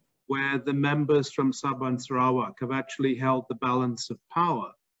 where the members from Sabah and Sarawak have actually held the balance of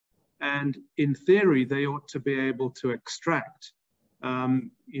power. And in theory, they ought to be able to extract,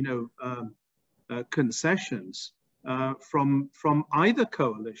 concessions from either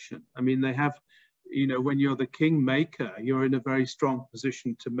coalition. I mean, they have, when you're the kingmaker, you're in a very strong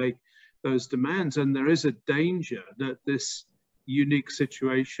position to make those demands. And there is a danger that this unique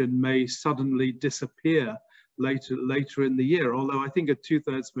situation may suddenly disappear later in the year. Although I think a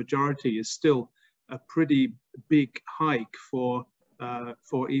 2/3 majority is still a pretty big hike for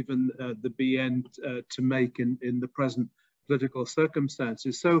even the Bian to make in the present political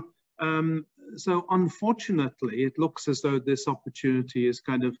circumstances. So unfortunately, it looks as though this opportunity is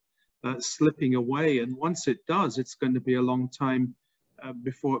kind of slipping away. And once it does, it's going to be a long time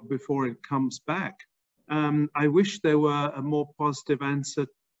before it comes back. I wish there were a more positive answer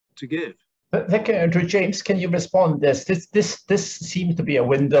to give. Thank you, Andrew. James, can you respond to this? This seems to be a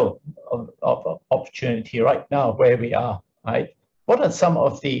window of opportunity right now where we are, right? What are some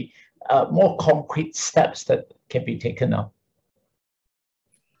of the more concrete steps that can be taken now?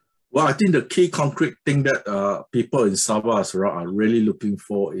 Well, I think the key concrete thing that people in Sabah and Sarawak are really looking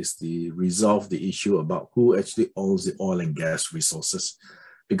for is to resolve the issue about who actually owns the oil and gas resources,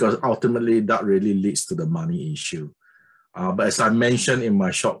 because ultimately that really leads to the money issue. But as I mentioned in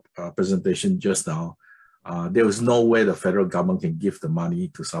my short presentation just now, there is no way the federal government can give the money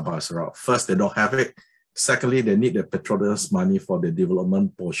to Sabah and Sarawak. First, they don't have it. Secondly, they need the Petronas money for the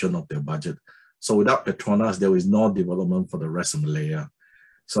development portion of their budget. So without Petronas, there is no development for the rest of Malaya.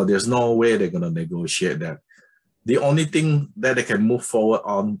 So there's no way they're going to negotiate that. The only thing that they can move forward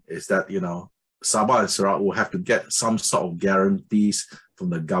on is that, Sabah and Sarawak will have to get some sort of guarantees from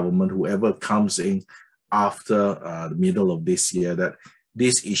the government, whoever comes in after the middle of this year, that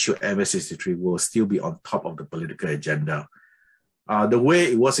this issue, MA63, will still be on top of the political agenda. The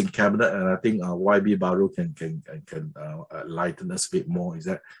way it was in cabinet, and I think YB Baru can enlighten us a bit more, is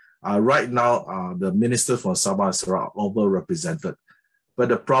that right now the ministers from Sabah and Sarawak are overrepresented. But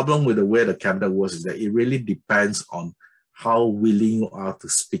the problem with the way the cabinet was is that it really depends on how willing you are to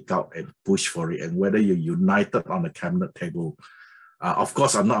speak out and push for it, and whether you're united on the cabinet table. Of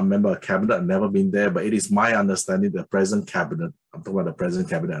course, I'm not a member of cabinet, I've never been there, but it is my understanding the present cabinet, I'm talking about the present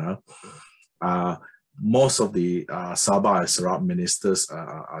cabinet, most of the Sabah and Sarawak ministers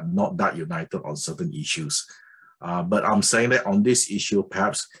are not that united on certain issues. But I'm saying that on this issue,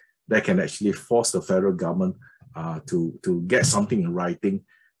 perhaps they can actually force the federal government to get something in writing,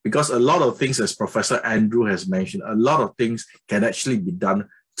 because a lot of things, as Professor Andrew has mentioned, a lot of things can actually be done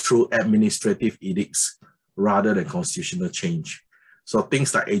through administrative edicts rather than constitutional change. So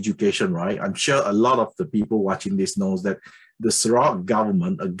things like education, right? I'm sure a lot of the people watching this knows that the Sarawak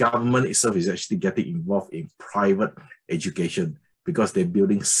government, a government itself, is actually getting involved in private education because they're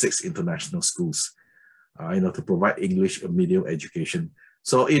building 6 international schools, to provide English medium education.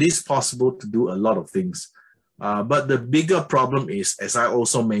 So it is possible to do a lot of things. But the bigger problem is, as I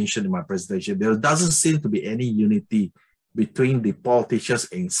also mentioned in my presentation, there doesn't seem to be any unity between the politicians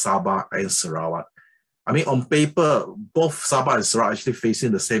in Sabah and Sarawak. I mean, on paper, both Sabah and Sarawak are actually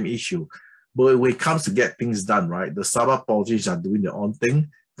facing the same issue. But when it comes to get things done, right, the Sabah politicians are doing their own thing,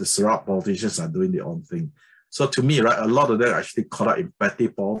 the Sarawak politicians are doing their own thing. So to me, right, a lot of them are actually caught up in petty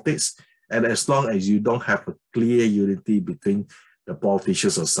politics. And as long as you don't have a clear unity between the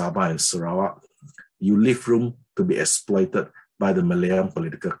politicians of Sabah and Sarawak, you leave room to be exploited by the Malayan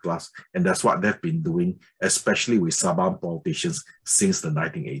political class. And that's what they've been doing, especially with Sabah politicians since the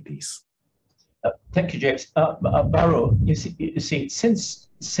 1980s. Thank you, James. Baru, you see,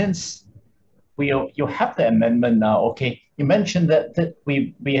 since you have the amendment now, okay, you mentioned that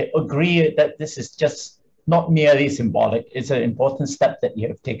we agree that this is just not merely symbolic, it's an important step that you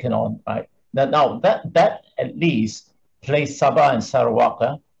have taken on, right? Now that at least place Sabah and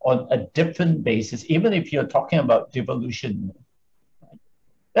Sarawak on a different basis, even if you're talking about devolution. Right?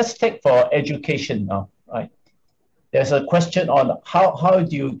 Let's take for education now, right? There's a question on how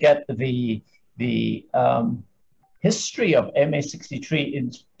do you get the history of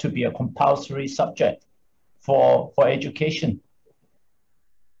MA63 to be a compulsory subject for education,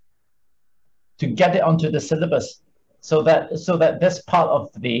 to get it onto the syllabus, so that this part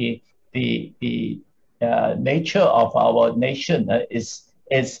of the nature of our nation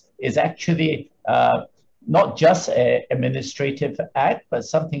is actually not just an administrative act, but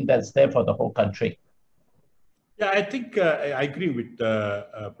something that's there for the whole country. Yeah, I think I agree with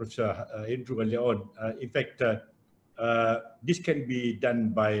Professor Andrew earlier on. In fact, this can be done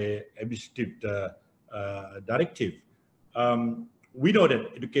by administrative directive. We know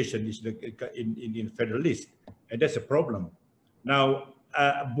that education is in federal list, and that's a problem. Now,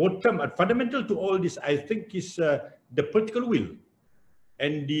 fundamental to all this, I think, is the political will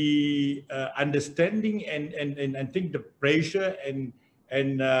and the understanding and I think the pressure and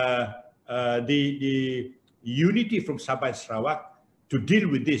the unity from Sabah and Sarawak to deal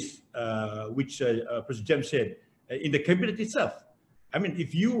with this, which Professor Jem said, in the cabinet itself. I mean,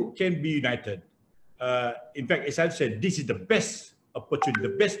 if you can be united, in fact, as I said, this is the best opportunity,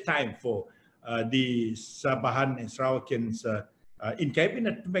 the best time for the Sabahan and Sarawakians in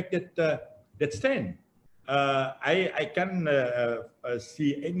cabinet to make that stand. I can't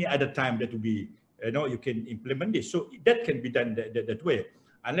see any other time that will be, you can implement this. So that can be done that way,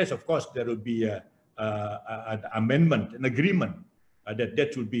 unless, of course, there will be an amendment, an agreement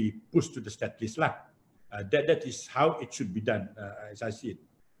that will be pushed to the stat list. That is how it should be done, as I see it.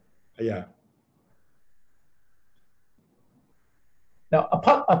 Yeah. Now,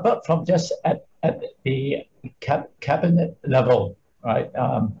 apart from just at the cabinet level, right?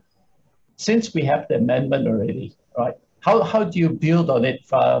 Since we have the amendment already, right? How do you build on it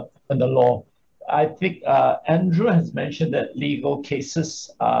in the law? I think Andrew has mentioned that legal cases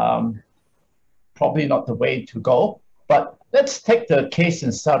probably not the way to go. But let's take the case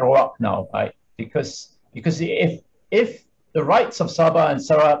in Sarawak now, right? Because if the rights of Sabah and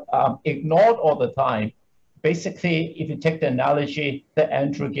Sarawak are ignored all the time, basically, if you take the analogy that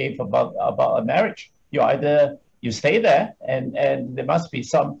Andrew gave about a marriage, you stay there, and there must be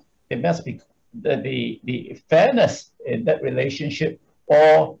the fairness in that relationship,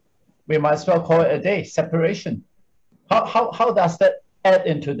 or we might as well call it a day separation. How does that add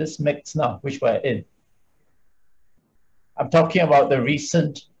into this mix now, which we're in? I'm talking about the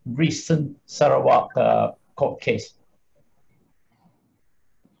recent Sarawak court case.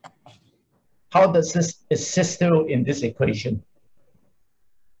 How does this assist you in this equation?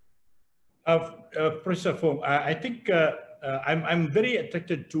 Professor Fung, I think I'm very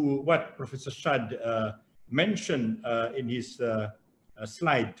attracted to what Professor Shad mentioned in his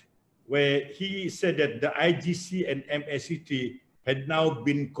slide, where he said that the IGC and MSCT had now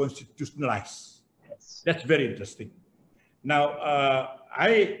been constitutionalized. Yes. That's very interesting. Now,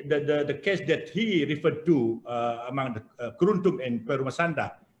 the case that he referred to among the Kuruntum and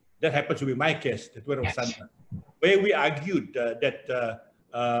Perumasanda, that happens to be my case, the Perumasanda, where we argued that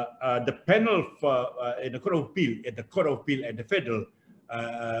the panel in the Court of Appeal, at the Court of Appeal and the Federal,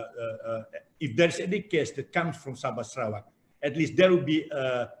 if there's any case that comes from Sabah Sarawak, at least there will be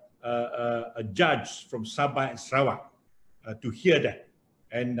a judge from Sabah and Sarawak to hear that.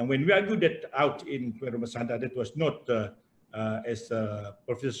 And when we argued that out in Perumasanda, that was not, as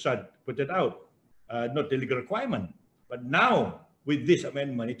Professor Shad put it out, not the legal requirement. But now, with this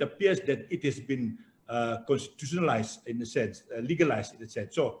amendment, it appears that it has been constitutionalized in a sense, legalized in a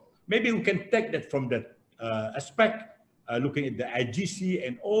sense. So maybe we can take that from that aspect, looking at the IGC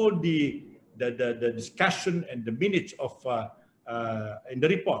and all the discussion and the minutes of and the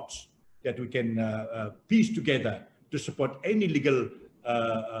reports that we can piece together to support any legal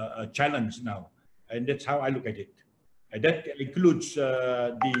challenge now. And that's how I look at it. And that includes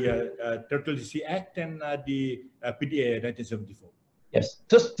the Territorial Dispute Act and the PDA 1974. Yes,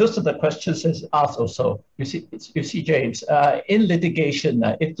 those are the questions asked also. You see, James, in litigation,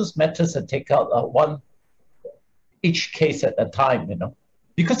 if those matters are taken out each case at a time,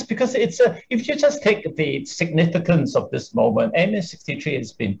 because it's if you just take the significance of this moment, MA63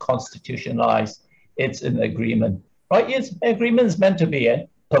 has been constitutionalized. It's an agreement, right? It's agreement is meant to be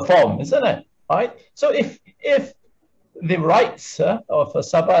performed, isn't it? Right. So if the rights of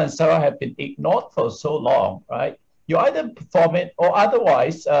Sabah and Sarawak have been ignored for so long, right? You either perform it or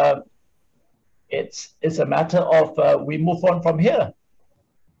otherwise it's a matter of we move on from here,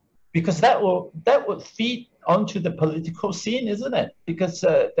 because that would feed onto the political scene, isn't it? Because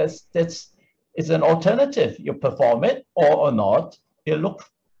it's an alternative. You perform it or not. You look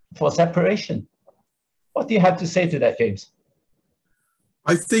for separation. What do you have to say to that, James?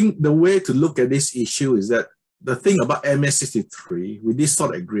 I think the way to look at this issue is that the thing about MA63 with this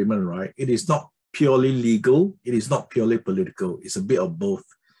sort of agreement, right? It is not purely legal, it is not purely political, it's a bit of both.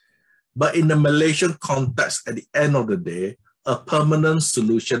 But in the Malaysian context, at the end of the day, a permanent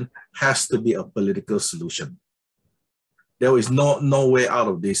solution has to be a political solution. There is no way out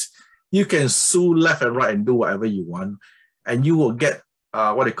of this. You can sue left and right and do whatever you want, and you will get,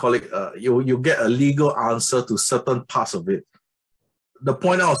 you get a legal answer to certain parts of it. The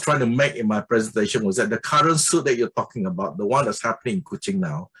point I was trying to make in my presentation was that the current suit that you're talking about, the one that's happening in Kuching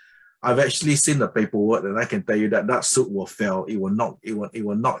now, I've actually seen the paperwork, and I can tell you that that suit will fail. It will not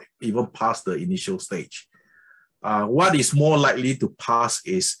even pass the initial stage. What is more likely to pass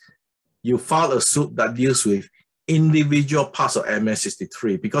is you file a suit that deals with individual parts of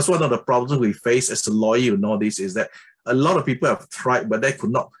MA63, because one of the problems we face as a lawyer, you know this, is that a lot of people have tried, but they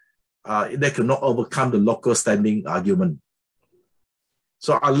could not overcome the local standing argument.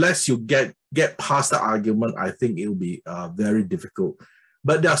 So unless you get past the argument, I think it will be very difficult.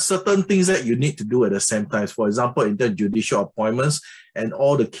 But there are certain things that you need to do at the same time. For example, in the judicial appointments and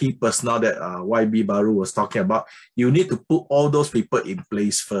all the key personnel that YB Baru was talking about, you need to put all those people in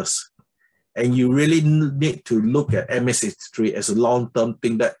place first. And you really need to look at MA63 as a long-term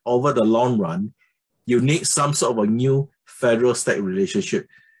thing, that over the long run, you need some sort of a new federal-state relationship.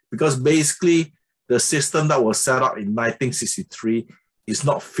 Because basically, the system that was set up in 1963 is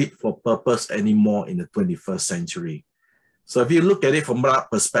not fit for purpose anymore in the 21st century. So if you look at it from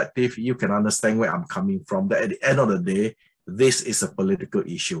that perspective, you can understand where I'm coming from, that at the end of the day, this is a political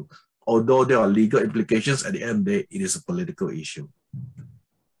issue. Although there are legal implications, at the end of the day, it is a political issue.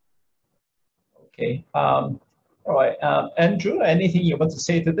 Okay. All right. Andrew, anything you want to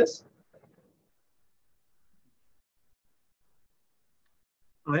say to this?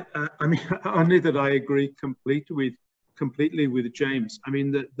 I mean, only that I agree completely with James. I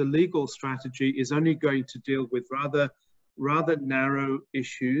mean, the legal strategy is only going to deal with rather narrow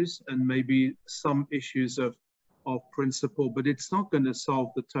issues and maybe some issues of principle, but it's not going to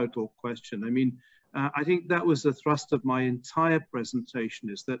solve the total question. I mean, I think that was the thrust of my entire presentation,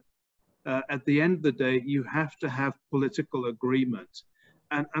 is that at the end of the day, you have to have political agreement.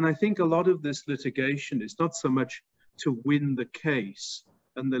 And I think a lot of this litigation is not so much to win the case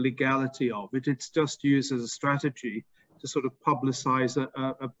and the legality of it, it's just used as a strategy to sort of publicize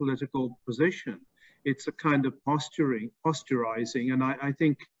a political position. It's a kind of posturizing. And I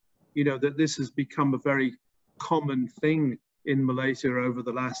think, you know, that this has become a very common thing in Malaysia over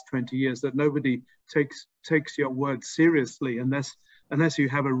the last 20 years, that nobody takes your word seriously unless you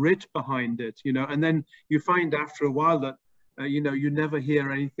have a writ behind it, you know. And then you find after a while that, you know, you never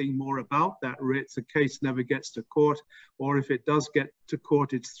hear anything more about that writ. The case never gets to court, or if it does get to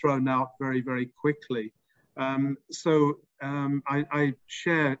court, it's thrown out very, very quickly. I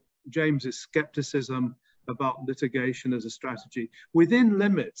share James's skepticism about litigation as a strategy within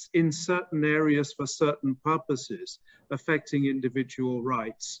limits in certain areas for certain purposes affecting individual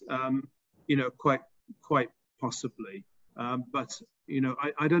rights, you know, quite possibly. But, you know,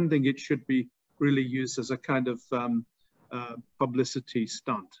 I don't think it should be really used as a kind of publicity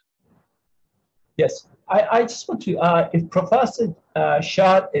stunt. Yes, I just want to, if Professor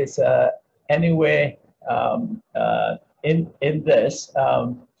Shad is anywhere in this,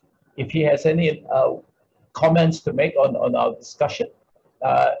 if he has any comments to make on our discussion,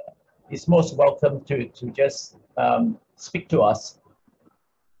 he's most welcome to just speak to us.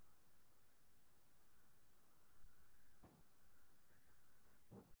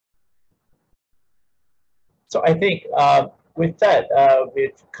 So I think with that,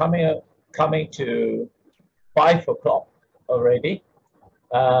 we're coming to 5 o'clock already.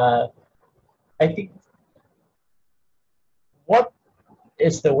 I think what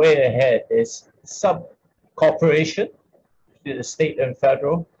is the way ahead is some cooperation to the state and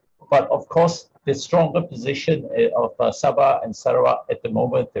federal, but of course the stronger position of Sabah and Sarawak at the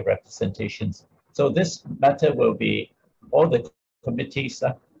moment, the representations. So this matter will be all the committees,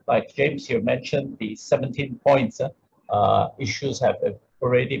 like James here mentioned, the 17 points issues have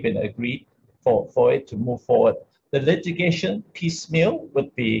already been agreed for it to move forward. The litigation piecemeal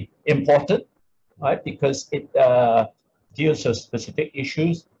would be important, right? Because it deals with specific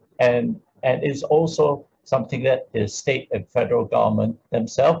issues and is also something that the state and federal government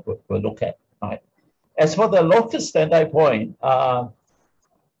themselves will look at, right? As for the local standard point, I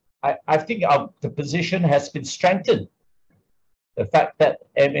think the position has been strengthened. The fact that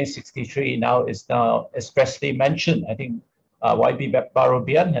MA63 now is expressly mentioned, I think YB Baru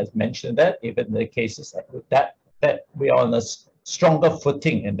Bian has mentioned that, even in the cases that we are on a stronger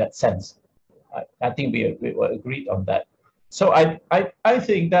footing in that sense. I think we were agreed on that. So I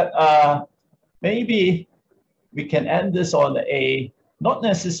think that maybe we can end this on a not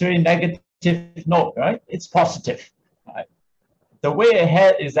necessarily negative note, right? It's positive. Right? The way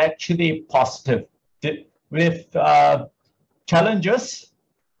ahead is actually positive. With challenges,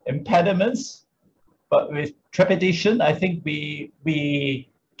 impediments, but with trepidation, I think we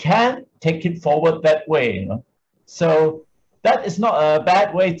can take it forward that way. You know? So that is not a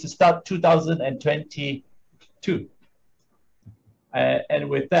bad way to start 2022. And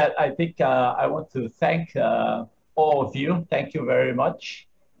with that, I think I want to thank all of you. Thank you very much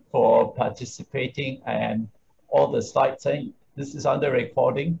for participating and all the slides. This is under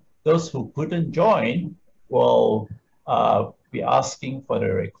recording. Those who couldn't join will be asking for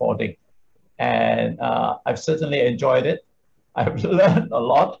the recording. and I've certainly enjoyed it. I've learned a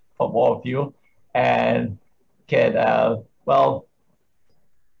lot from all of you, and well,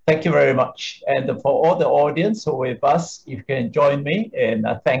 thank you very much. And for all the audience who are with us, you can join me in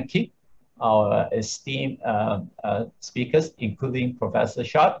thanking our esteemed speakers, including Professor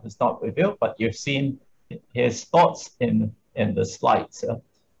Shad, who's not with you, but you've seen his thoughts in the slides.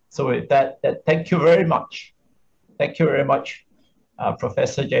 So with that, thank you very much. Thank you very much,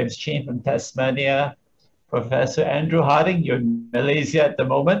 Professor James Chin from Tasmania, Professor Andrew Harding, you're in Malaysia at the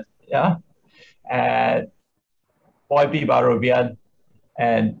moment, yeah, and YB Bian,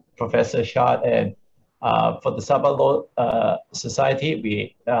 and Professor Shad, and for the Sabah Law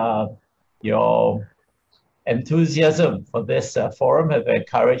Society, your enthusiasm for this forum have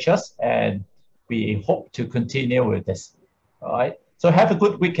encouraged us, and we hope to continue with this. All right. So have a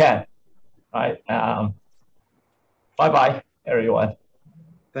good weekend. All right. Bye-bye, everyone.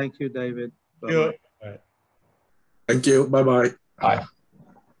 Thank you, David. Bye. Thank you. Bye-bye. Bye.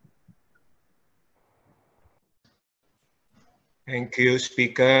 Thank you,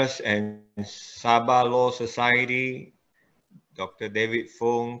 speakers and Sabah Law Society. Dr. David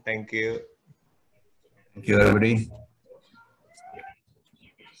Fung, thank you. Thank you, everybody.